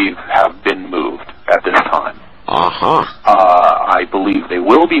don't believe have been moved at this time. I believe they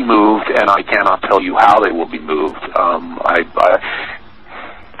will be moved, and I cannot tell you how they will be moved. I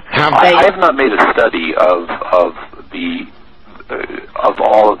have not made a study of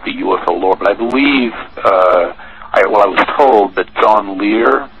all of the UFO lore, but I believe I was told that John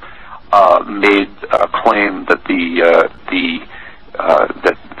Lear made a claim that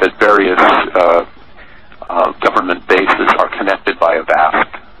that various government bases are connected by a vast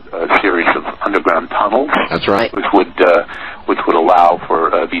series of underground tunnels. That's right. Which would allow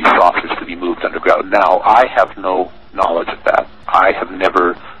for these saucers to be moved underground. Now, I have no knowledge of that. I have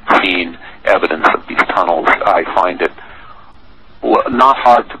never seen evidence of these tunnels. I find it not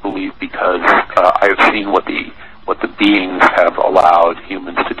hard to believe because I have seen what the beings have allowed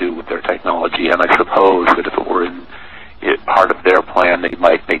humans to do with their technology, and I suppose that if it were part of their plan, they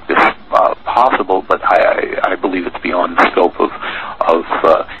might make this possible. But I believe it's beyond the scope of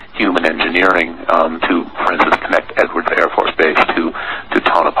human engineering to, for instance, connect Edwards Air Force Base to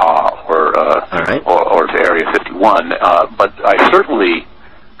Tonopah or to Area 51. But I certainly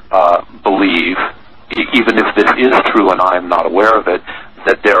believe, even if this is true and I'm not aware of it,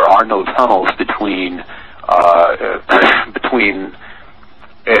 that there are no tunnels between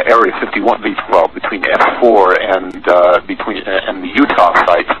Area 51, between S4 and the Utah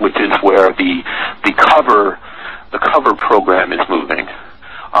sites, which is where the cover program is moving.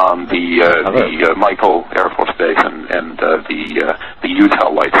 The Michael Air Force Base and the Utah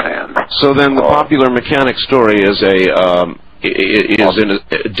White Sands. So then, the Popular Mechanics story is in a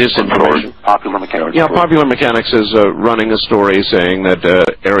disinformation. Popular Mechanics. Yeah, Popular Mechanics is running a story saying that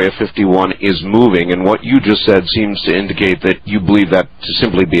Area 51 is moving, and what you just said seems to indicate that you believe that to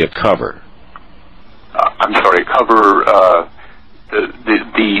simply be a cover. I'm sorry, cover.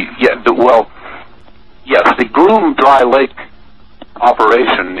 Yes, the Groom Dry Lake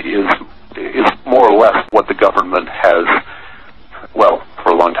operation is more or less what the government has. Well,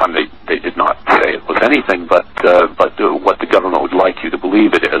 for a long time they did not say it was anything, but what the government would like you to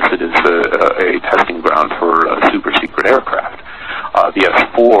believe it is. It is a testing ground for super secret aircraft. The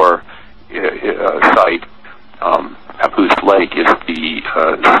S4 site, Papoose Lake, is the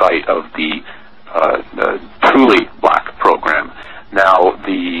site of the truly black program. Now,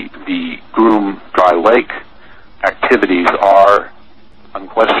 the Groom Dry Lake activities are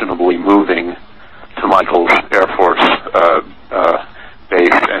unquestionably moving to Michael's Air Force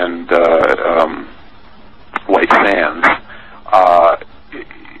Base and White Sands.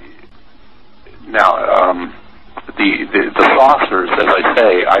 Now, the saucers, as I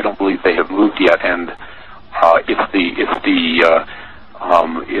say, I don't believe they have moved yet, and if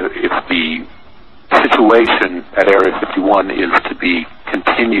the situation at Area 51 is to be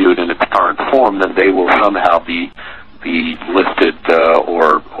continued in its current form, then they will somehow be lifted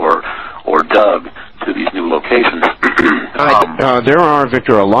or dug to these new locations. There are,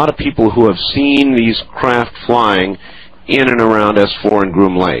 Victor, a lot of people who have seen these craft flying in and around S4 and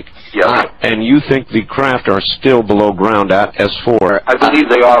Groom Lake. Yes. And you think the craft are still below ground at S4? I believe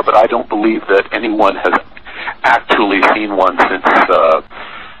they are, but I don't believe that anyone has actually seen one since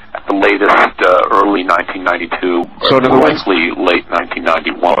at the latest early 1992, so or likely late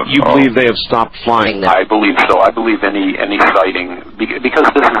 1991. You believe they have stopped flying? I believe so. I believe any sighting, because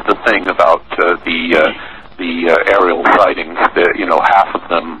this is the thing about the aerial sightings. Half of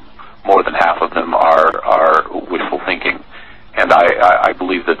them, more than half of them, are wishful thinking, and I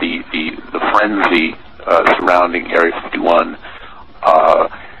believe that the frenzy surrounding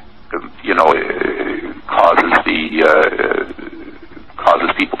causes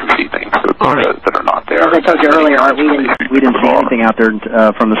people to see things that are not there. As I told you earlier, we didn't see anything out there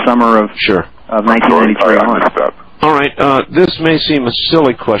from the summer of 1993 on. All right. This may seem a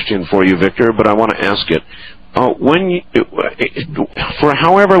silly question for you, Victor, but I want to ask it. For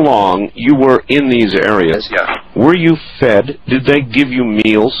however long you were in these areas, were you fed? Did they give you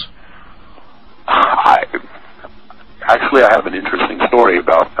meals? Actually, I have an interesting story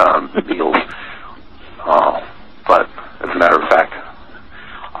about meals, but as a matter of fact,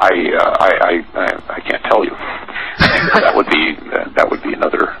 I can't tell you. That would be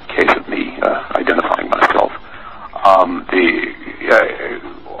another case of me identifying myself.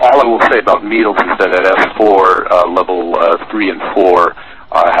 All I will say about meals is that at S4 level 3 and 4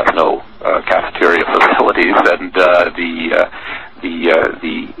 has no cafeteria facilities, and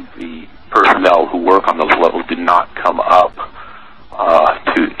the personnel who work on those levels do not come up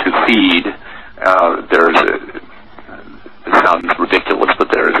to feed. It sounds ridiculous, but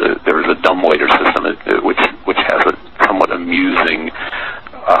there is a dumbwaiter system which has a somewhat amusing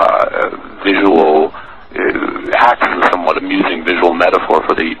visual. Acts as a somewhat amusing visual metaphor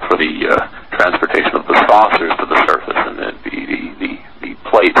for the transportation of the saucers to the surface, and the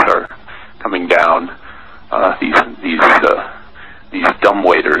plates are coming down these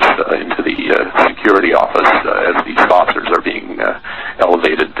dumbwaiters into the security office as these saucers are being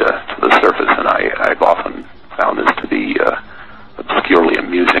elevated to the surface, and I've often found this to be obscurely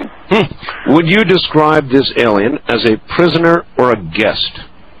amusing. Would you describe this alien as a prisoner or a guest?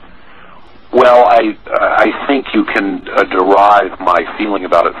 Well, I think you can derive my feeling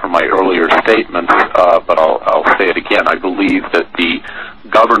about it from my earlier statements, but I'll say it again. I believe that the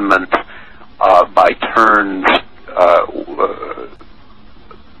government, by turns,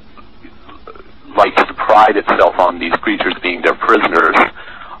 likes to pride itself on these creatures being their prisoners,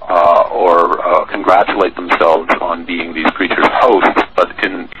 or congratulate themselves on being these creatures' hosts. But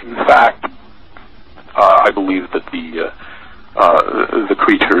in fact, I believe that the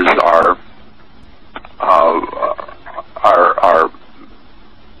creatures are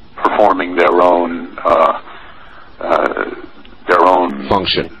performing their own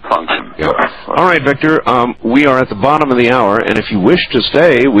function. Yeah. All right, Victor. We are at the bottom of the hour, and if you wish to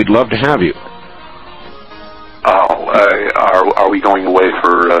stay, we'd love to have you. Are we going away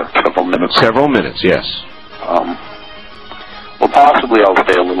for several minutes? Several minutes, yes. Well, possibly I'll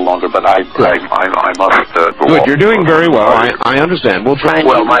stay a little longer, but I must go. Good, you're doing very well. I understand. We'll try.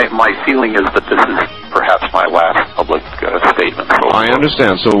 Well, my feeling is that this is perhaps my last public statement. I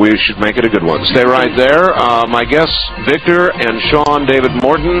understand, so we should make it a good one. Stay right there. My guests, Victor and Sean David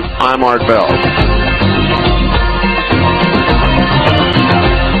Morton. I'm Art Bell.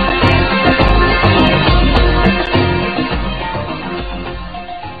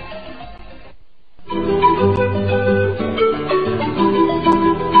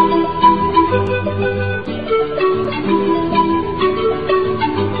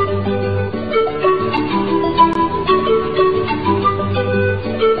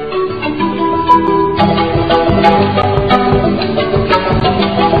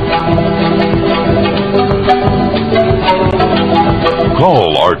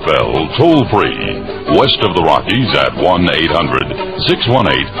 Call Art Bell toll-free, west of the Rockies at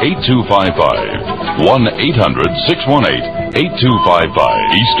 1-800-618-8255,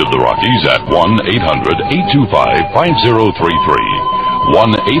 1-800-618-8255, east of the Rockies at 1-800-825-5033,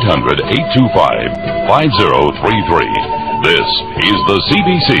 1-800-825-5033. This is the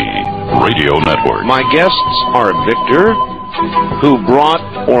CBC Radio Network. My guests are Victor, who brought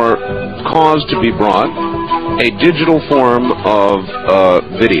or caused to be brought a digital form of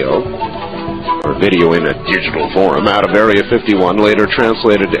video, or video in a digital form, out of Area 51, later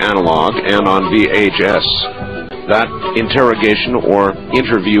translated to analog and on VHS. That interrogation or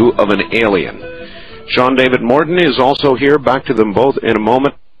interview of an alien. Sean David Morton is also here. Back to them both in a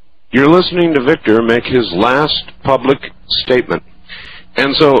moment. You're listening to Victor make his last public statement.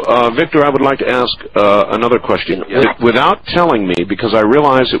 And so, Victor, I would like to ask another question. Yes. Without telling me, because I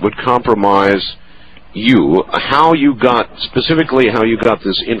realize it would compromise you, specifically how you got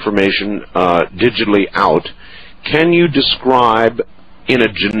this information digitally out, can you describe in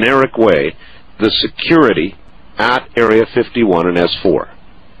a generic way the security at Area 51 and S4?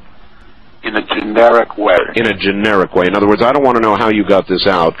 In a generic way? In a generic way. In other words, I don't want to know how you got this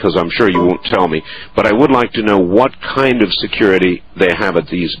out, because I'm sure you won't tell me, but I would like to know what kind of security they have at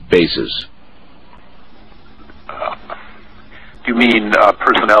these bases. Do you mean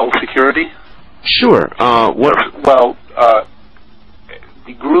personnel security? Sure. Well,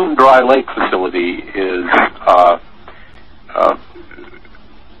 the Groom Dry Lake facility is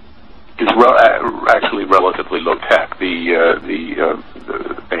actually relatively low tech. They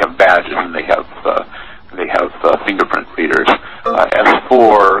have badges and they have fingerprint readers.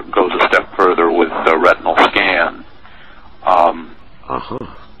 S4 goes a step further with the retinal scan.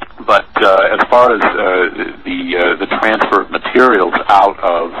 But as far as the transfer of materials out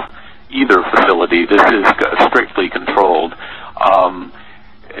of either facility, this is strictly controlled.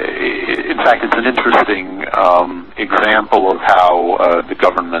 In fact, it's an interesting example of how the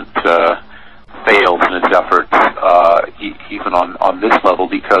government fails in its efforts, even on this level,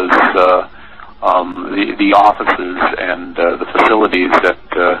 because the offices and the facilities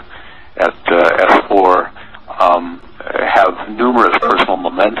at S4 have numerous personal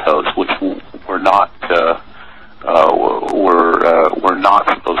mementos, which were not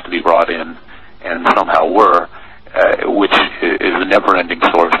supposed to be brought in, and somehow were. Which is a never-ending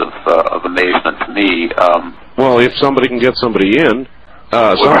source of amazement to me. Well, if somebody can get somebody in,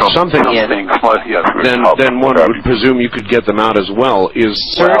 something, then one would presume you could get them out as well. Is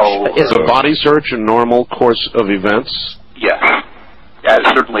a body search a normal course of events? Yes,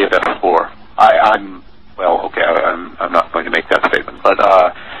 certainly at S4. I'm not going to make that statement, but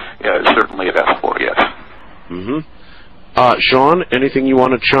certainly at S4, yes. Mm-hmm. Sean, anything you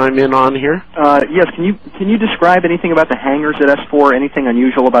want to chime in on here? Yes. Can you describe anything about the hangars at S4? Anything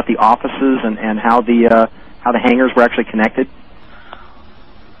unusual about the offices and how the hangars were actually connected?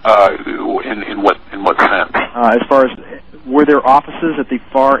 In what sense? As far as, were there offices at the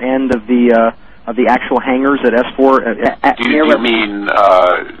far end of the actual hangars at S4? Do you mean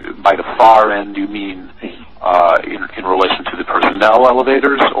by the far end? Do you mean in relation to the personnel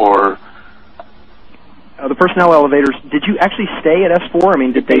elevators, or? The personnel elevators. Did you actually stay at S4? I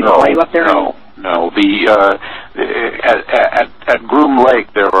mean, did they fly you up there? No. At Groom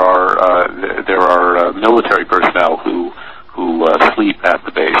Lake, there are military personnel who sleep at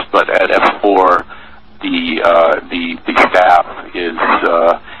the base, but at S4, the staff is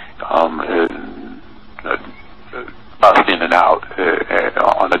bussed in and out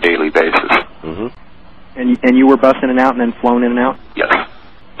on a daily basis. Mm-hmm. And you were bussed in and out and then flown in and out? Yes.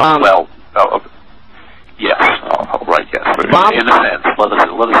 Yes, right. Yes, Bob? In a sense, let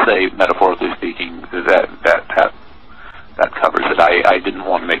us say, metaphorically speaking, that covers it. I didn't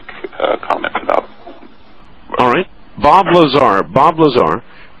want to make comments about. All right, Bob Lazar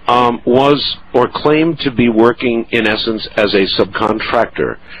was or claimed to be working in essence as a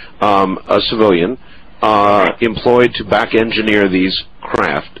subcontractor, a civilian employed to back engineer these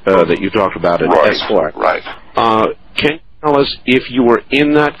craft that you talked about at S4. Right. Can tell us if you were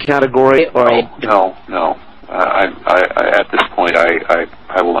in that category? No. At this point,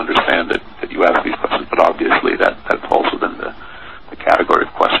 I will understand that you ask these questions, but obviously that falls within the category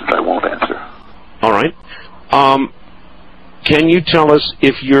of questions I won't answer. All right. Can you tell us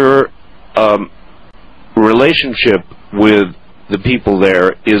if your relationship with the people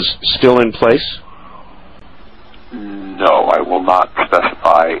there is still in place? No, I will not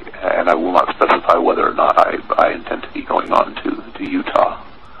specify, and I will not specify whether or not I intend to be going on to Utah.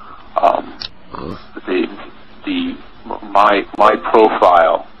 My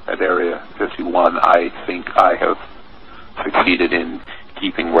profile at Area 51, I think I have succeeded in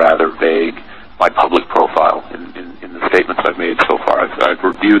keeping rather vague. My public profile in the statements I've made so far. I've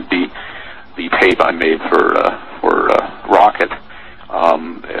reviewed the tape I made for Rocket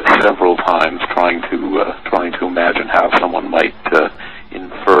several times, trying to imagine how someone might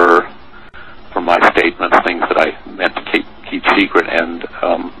infer from my statements things that I meant to keep secret. And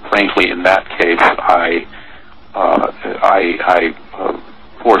frankly, in that case, I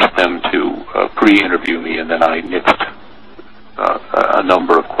forced them to pre-interview me, and then I nixed a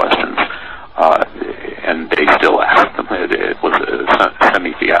number of questions, and they still asked them. It was a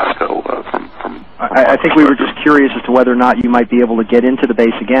semi-fiasco from I think we were just curious as to whether or not you might be able to get into the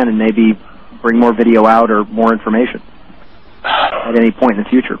base again and maybe bring more video out or more information at any point in the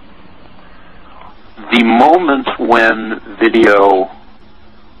future. The moment when video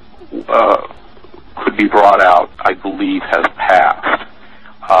could be brought out, I believe, has passed.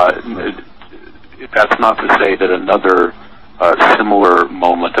 That's not to say that another similar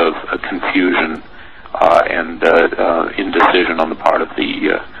moment of confusion and indecision on the part of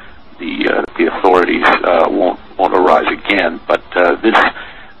the authorities won't arise again. But this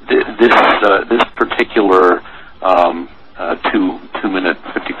particular 2-minute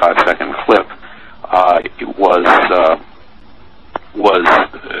 55-second clip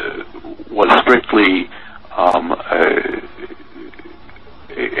was strictly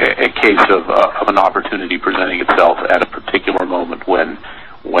a case of an opportunity presenting itself at a particular moment when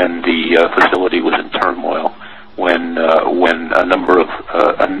the facility was in turmoil, when a number of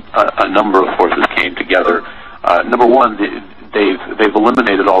forces came together. Number one, they've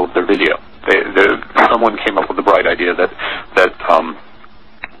eliminated all of their video. Someone came up with the bright idea that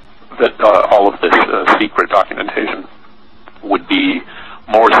all of this secret documentation would be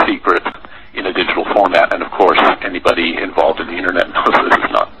more secret in a digital format, and of course anybody involved in the internet knows this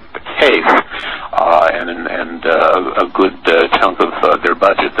is not the case, and a good chunk of their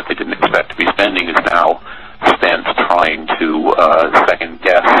budget that they didn't expect to be spending is now spent trying to second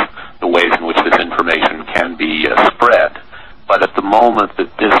guess the ways in which this information can be spread. But at the moment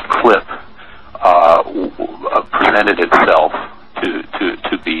that this clip presented itself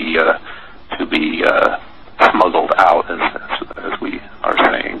to be smuggled out, as we are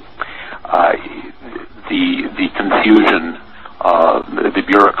saying, the confusion, the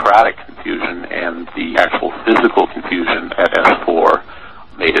bureaucratic confusion, and the actual physical confusion at S4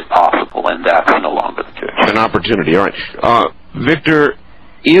 made it possible, and that's no longer the case. An opportunity. All right, Victor,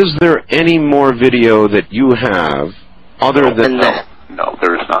 is there any more video that you have other than that? No,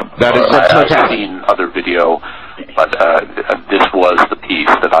 there is not. That is I've seen other video, but this was the piece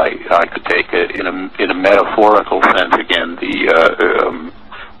that I could take in a metaphorical sense. Again, the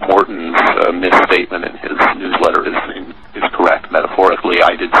Morton's misstatement in his newsletter is correct. Metaphorically,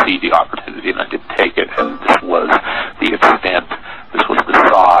 I did see the opportunity and I did take it, and this was the extent. This was the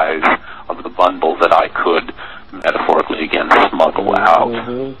size of the bundle that I could metaphorically again smuggle out.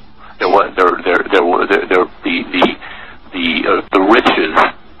 There was the riches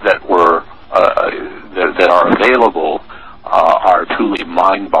that were that are available are truly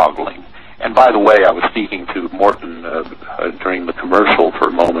mind-boggling. And by the way, I was speaking to Morton during the commercial for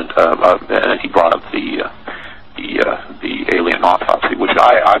a moment, and he brought up the alien autopsy, which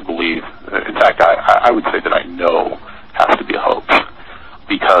I believe, in fact, I would say that I know has to be a hoax,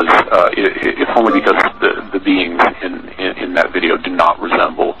 because if only because the beings in that video do not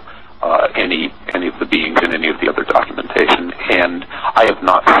resemble any of the beings in any of the other documentation, and I have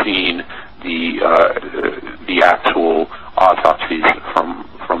not seen the actual autopsies from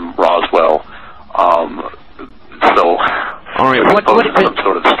Roswell. So, all right, in some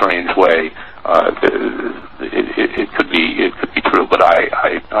sort of strange way, it could be true, but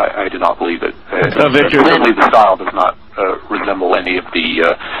I do not believe it. Victor, certainly the style does not resemble any of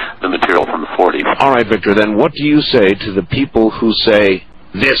the material from the 40s. All right, Victor. Then, what do you say to the people who say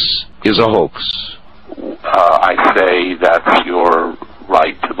this is a hoax? I say that you're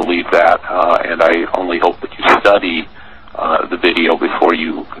right to believe that, and I only hope that you study the video before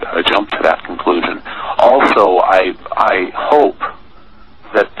you jump to that conclusion. Also, I hope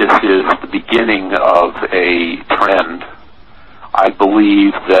that this is the beginning of a trend. I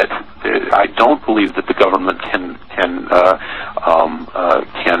don't believe that the government can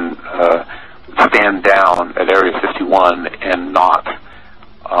stand down at Area 51 and not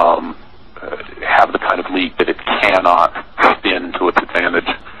have the kind of leak that it cannot spin to its advantage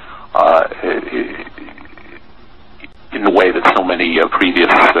in the way that so many previous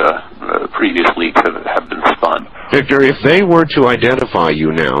leaks have been spun. Victor, if they were to identify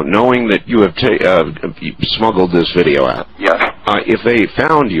you now, knowing that you have smuggled this video out, yes. If they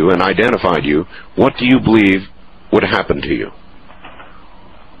found you and identified you, what do you believe would happen to you?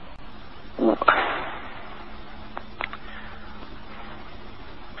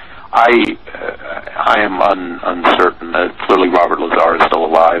 I am uncertain. Clearly, Robert Lazar is still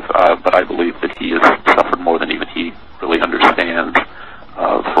alive, but I believe that he has suffered more than even he really understands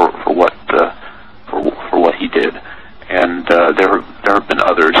for what he did. And there have been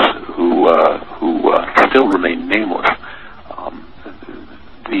others who still remain nameless.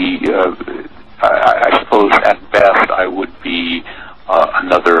 I suppose at best I would be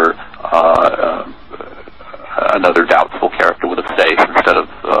another doubtful character with a face instead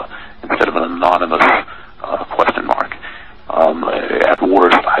of an anonymous question mark. At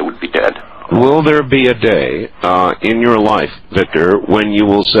worst, I would be dead. Will there be a day in your life, Victor, when you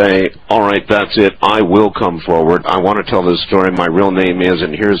will say, all right, that's it, I will come forward, I want to tell this story, my real name is,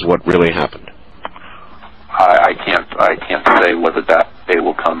 and here's what really happened? I can't say whether that day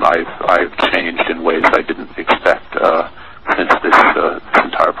will come. I've changed in ways I didn't expect since this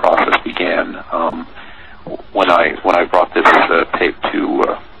entire process began. When I brought this tape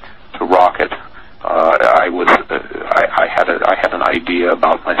to Rocket, I had an idea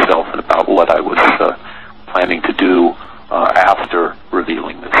about myself and about what I was planning to do after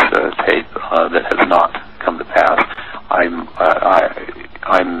revealing this tape that has not come to pass.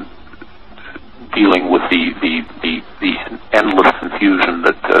 I'm dealing with the endless confusion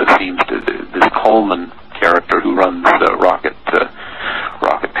that seems to this Coleman character who runs Rocket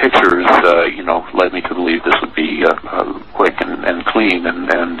Pictures, led me to believe this would be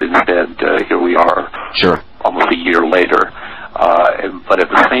and instead here we are, Sure. almost a year later. But at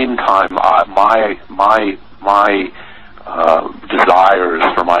the same time, my desires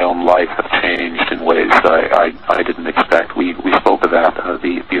for my own life have changed in ways I didn't expect. We spoke of that,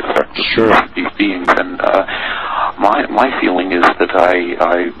 the effect of these beings, and my feeling is that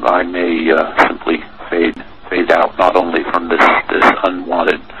I may simply fade out, not only from this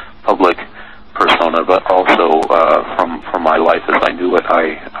unwanted public persona, but also from my life as I knew it.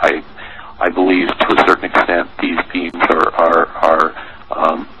 I believe to a certain extent these beings are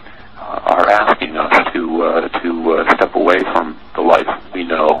asking us to step away from the life we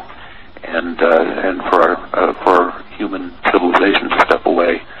know, and for human civilization to step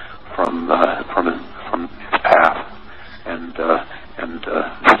away from its path and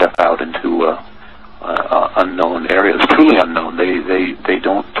step out into unknown areas, truly unknown. They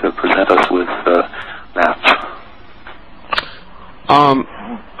don't present us with maps.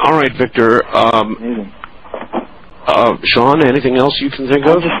 All right, Victor. Sean, anything else you can think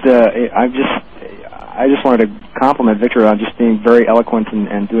of? I just wanted to compliment Victor on just being very eloquent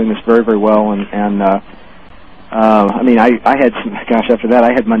and doing this very, very well. And I mean, I had some, after that,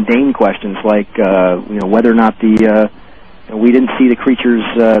 I had mundane questions like, whether or not we didn't see the creatures,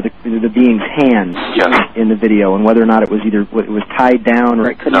 the being's hands in the video, and whether or not it was either it was tied down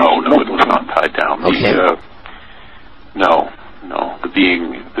or it couldn't. No, it was not tied down. Okay. No.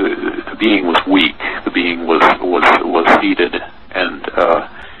 The being was weak. The being was seated and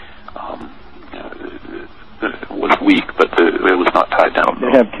was weak, but it was not tied down. Did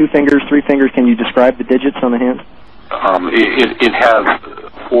it have 2 fingers, 3 fingers? Can you describe the digits on the hands? It has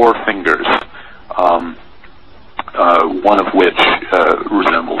 4 fingers, one of which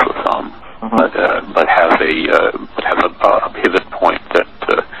resembles a thumb, but has a pivot point that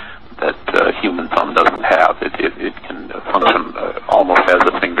human thumb doesn't have. It can function almost as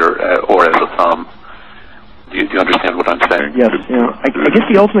a finger or as a thumb. Do you understand what I'm saying? Yes. I guess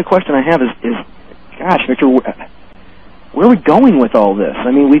the ultimate question I have is, gosh, Victor, where are we going with all this?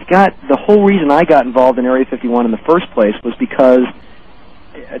 I mean, we've got the whole reason I got involved in Area 51 in the first place was because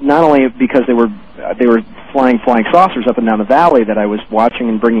not only because they were flying saucers up and down the valley that I was watching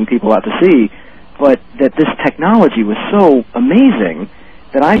and bringing people out to see, but that this technology was so amazing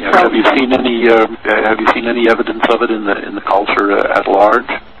that I felt. Have you seen any evidence of it in the culture at large?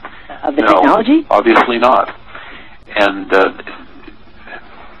 Of the technology? Obviously not. And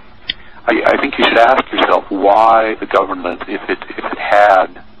I think you should ask yourself why the government, if it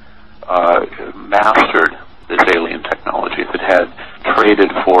had mastered this alien technology, if it had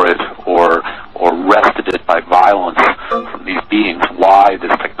traded for it or wrested it by violence from these beings, why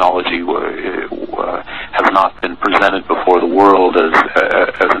this technology has not been presented before the world as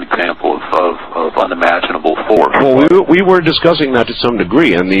an example of unimaginable force. Well, we were discussing that to some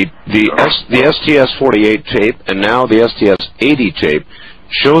degree, and the STS-48 tape and now the STS-80 tape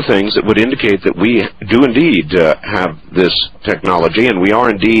show things that would indicate that we do indeed have this technology, and we are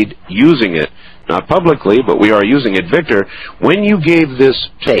indeed using it. Not publicly, but we are using it. Victor, when you gave this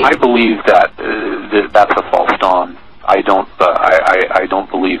tape, I believe that that's a false dawn. I don't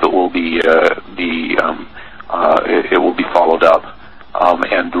believe it will be followed up.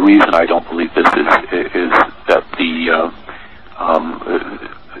 And the reason I don't believe this is that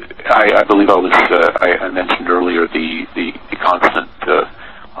I believe I mentioned earlier the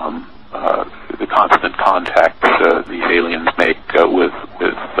constant contact these aliens make with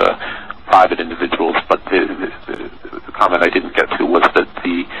private individuals, but the comment I didn't get to was that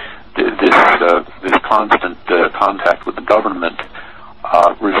this constant contact with the government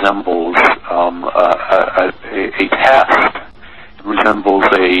resembles a test. It resembles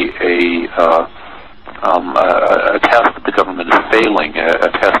a test that the government is failing, a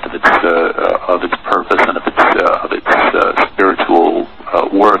test of its purpose and of its spiritual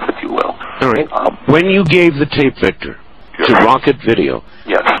worth, if you will. All right. When you gave the tape, Victor, to Rocket Video,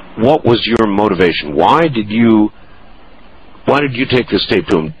 yes, what was your motivation? Why did you take this tape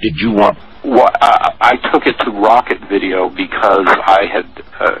to him? Did you want? Well, I took it to Rocket Video because I had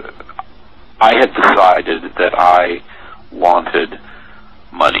decided that I wanted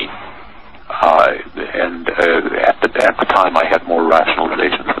money, and at the time I had more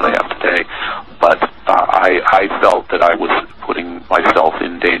rationalizations than I have today. But I felt that I was putting myself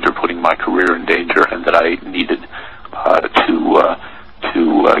in danger, putting my career in danger, and that I needed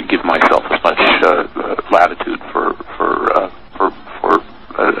to give myself as much latitude for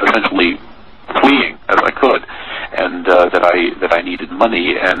essentially fleeing as I could, and that I needed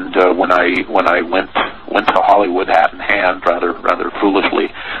money. And when I went to Hollywood, hat in hand, rather foolishly,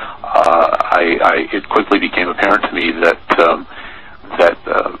 it quickly became apparent to me that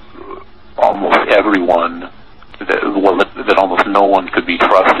almost everyone, that almost no one could be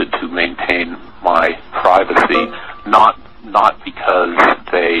trusted to maintain my privacy, not because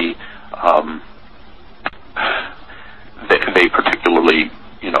they particularly,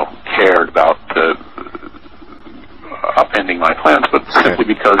 cared about upending my plans, but simply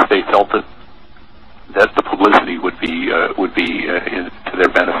because they felt that the publicity would be to their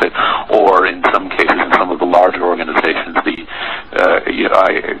benefit, or in some cases, in some of the larger organizations,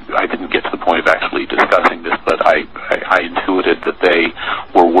 I didn't get to the point of actually discussing this, but I intuited that they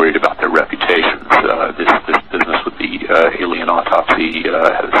were worried about their reputations. This business with the alien autopsy,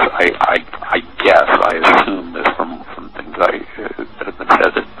 I guess, I assume this from things that have been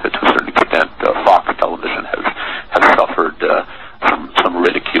said, that to a certain extent, Fox Television has suffered some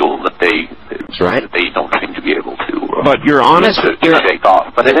ridicule that they don't seem to be able to. But you're honest. To shake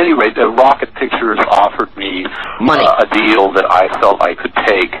off. But at any rate, Rocket Pictures offered me money, a deal that I felt I could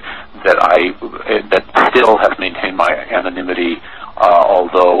take, that still has maintained my anonymity,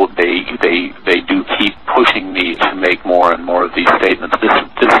 although they do keep pushing me to make more and more of these statements.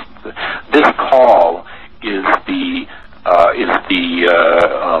 This call is the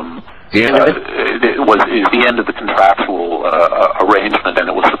end of it? Is the end of the contractual arrangement, and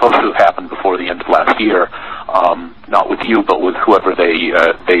it was supposed to have happened before the end of last year. Not with you, but with whoever they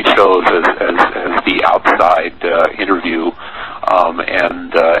chose as the outside interview,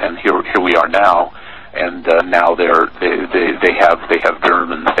 and here we are now. And now they have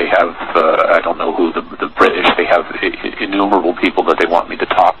Germans, they have I don't know who, the British, they have innumerable people that they want me to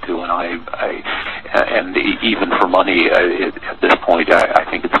talk to, and even for money at this point, I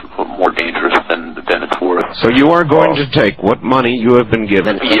think it's more dangerous than it's worth. So you are going to take what money you have been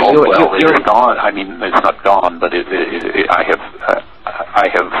given? It's gone. I mean, it's not gone, but I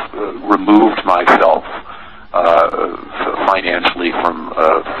have removed myself financially from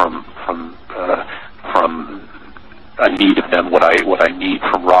a need of them. What I need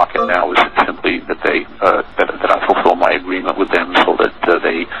from Rocket now is simply that that I fulfill my agreement with them, so that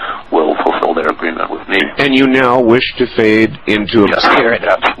they will fulfill their agreement with me. And you now wish to fade into obscurity.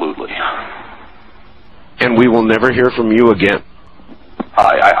 Yes, absolutely. And we will never hear from you again.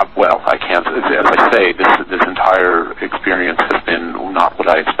 Well, I can't. As I say, this entire experience has been not what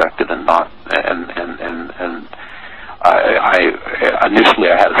I expected, and initially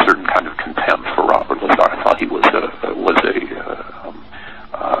I had a certain kind of contempt for Robert Lazar. I thought he was a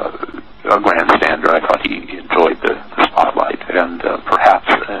grandstander. I thought he enjoyed the spotlight, and perhaps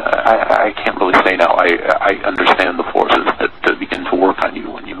I can't really say now. I understand the forces that begin to work on you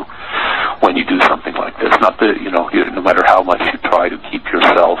when you do something like this. Not that no matter how much you try to keep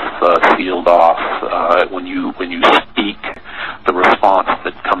yourself sealed off, when you speak, the response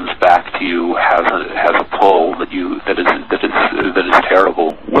that comes back to you has a pull that is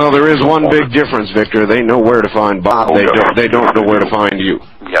terrible. Well, there is one big difference, Victor. They know where to find Bob. They don't know where to find you.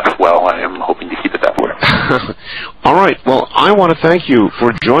 Yes, well, I am hoping to keep it that way. All right. Well, I want to thank you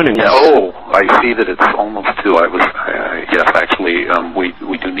for joining us. Oh, I see that it's almost 2. Yes, actually,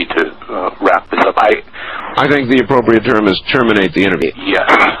 we do need to wrap this up. I think the appropriate term is terminate the interview. Yes.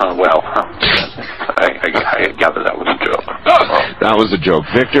 Well, I gather that was a joke. That was a joke,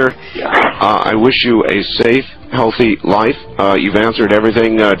 Victor. Yes. I wish you a safe, healthy life. You've answered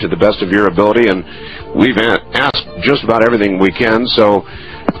everything to the best of your ability, and we've asked just about everything we can. So,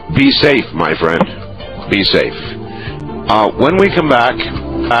 be safe, my friend. Be safe. When we come back,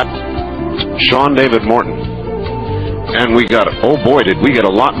 Sean David Morton, and we got, oh boy, did we get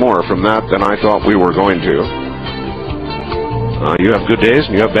a lot more from that than I thought we were going to. You have good days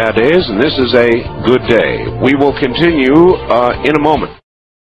and you have bad days, and this is a good day. We will continue in a moment.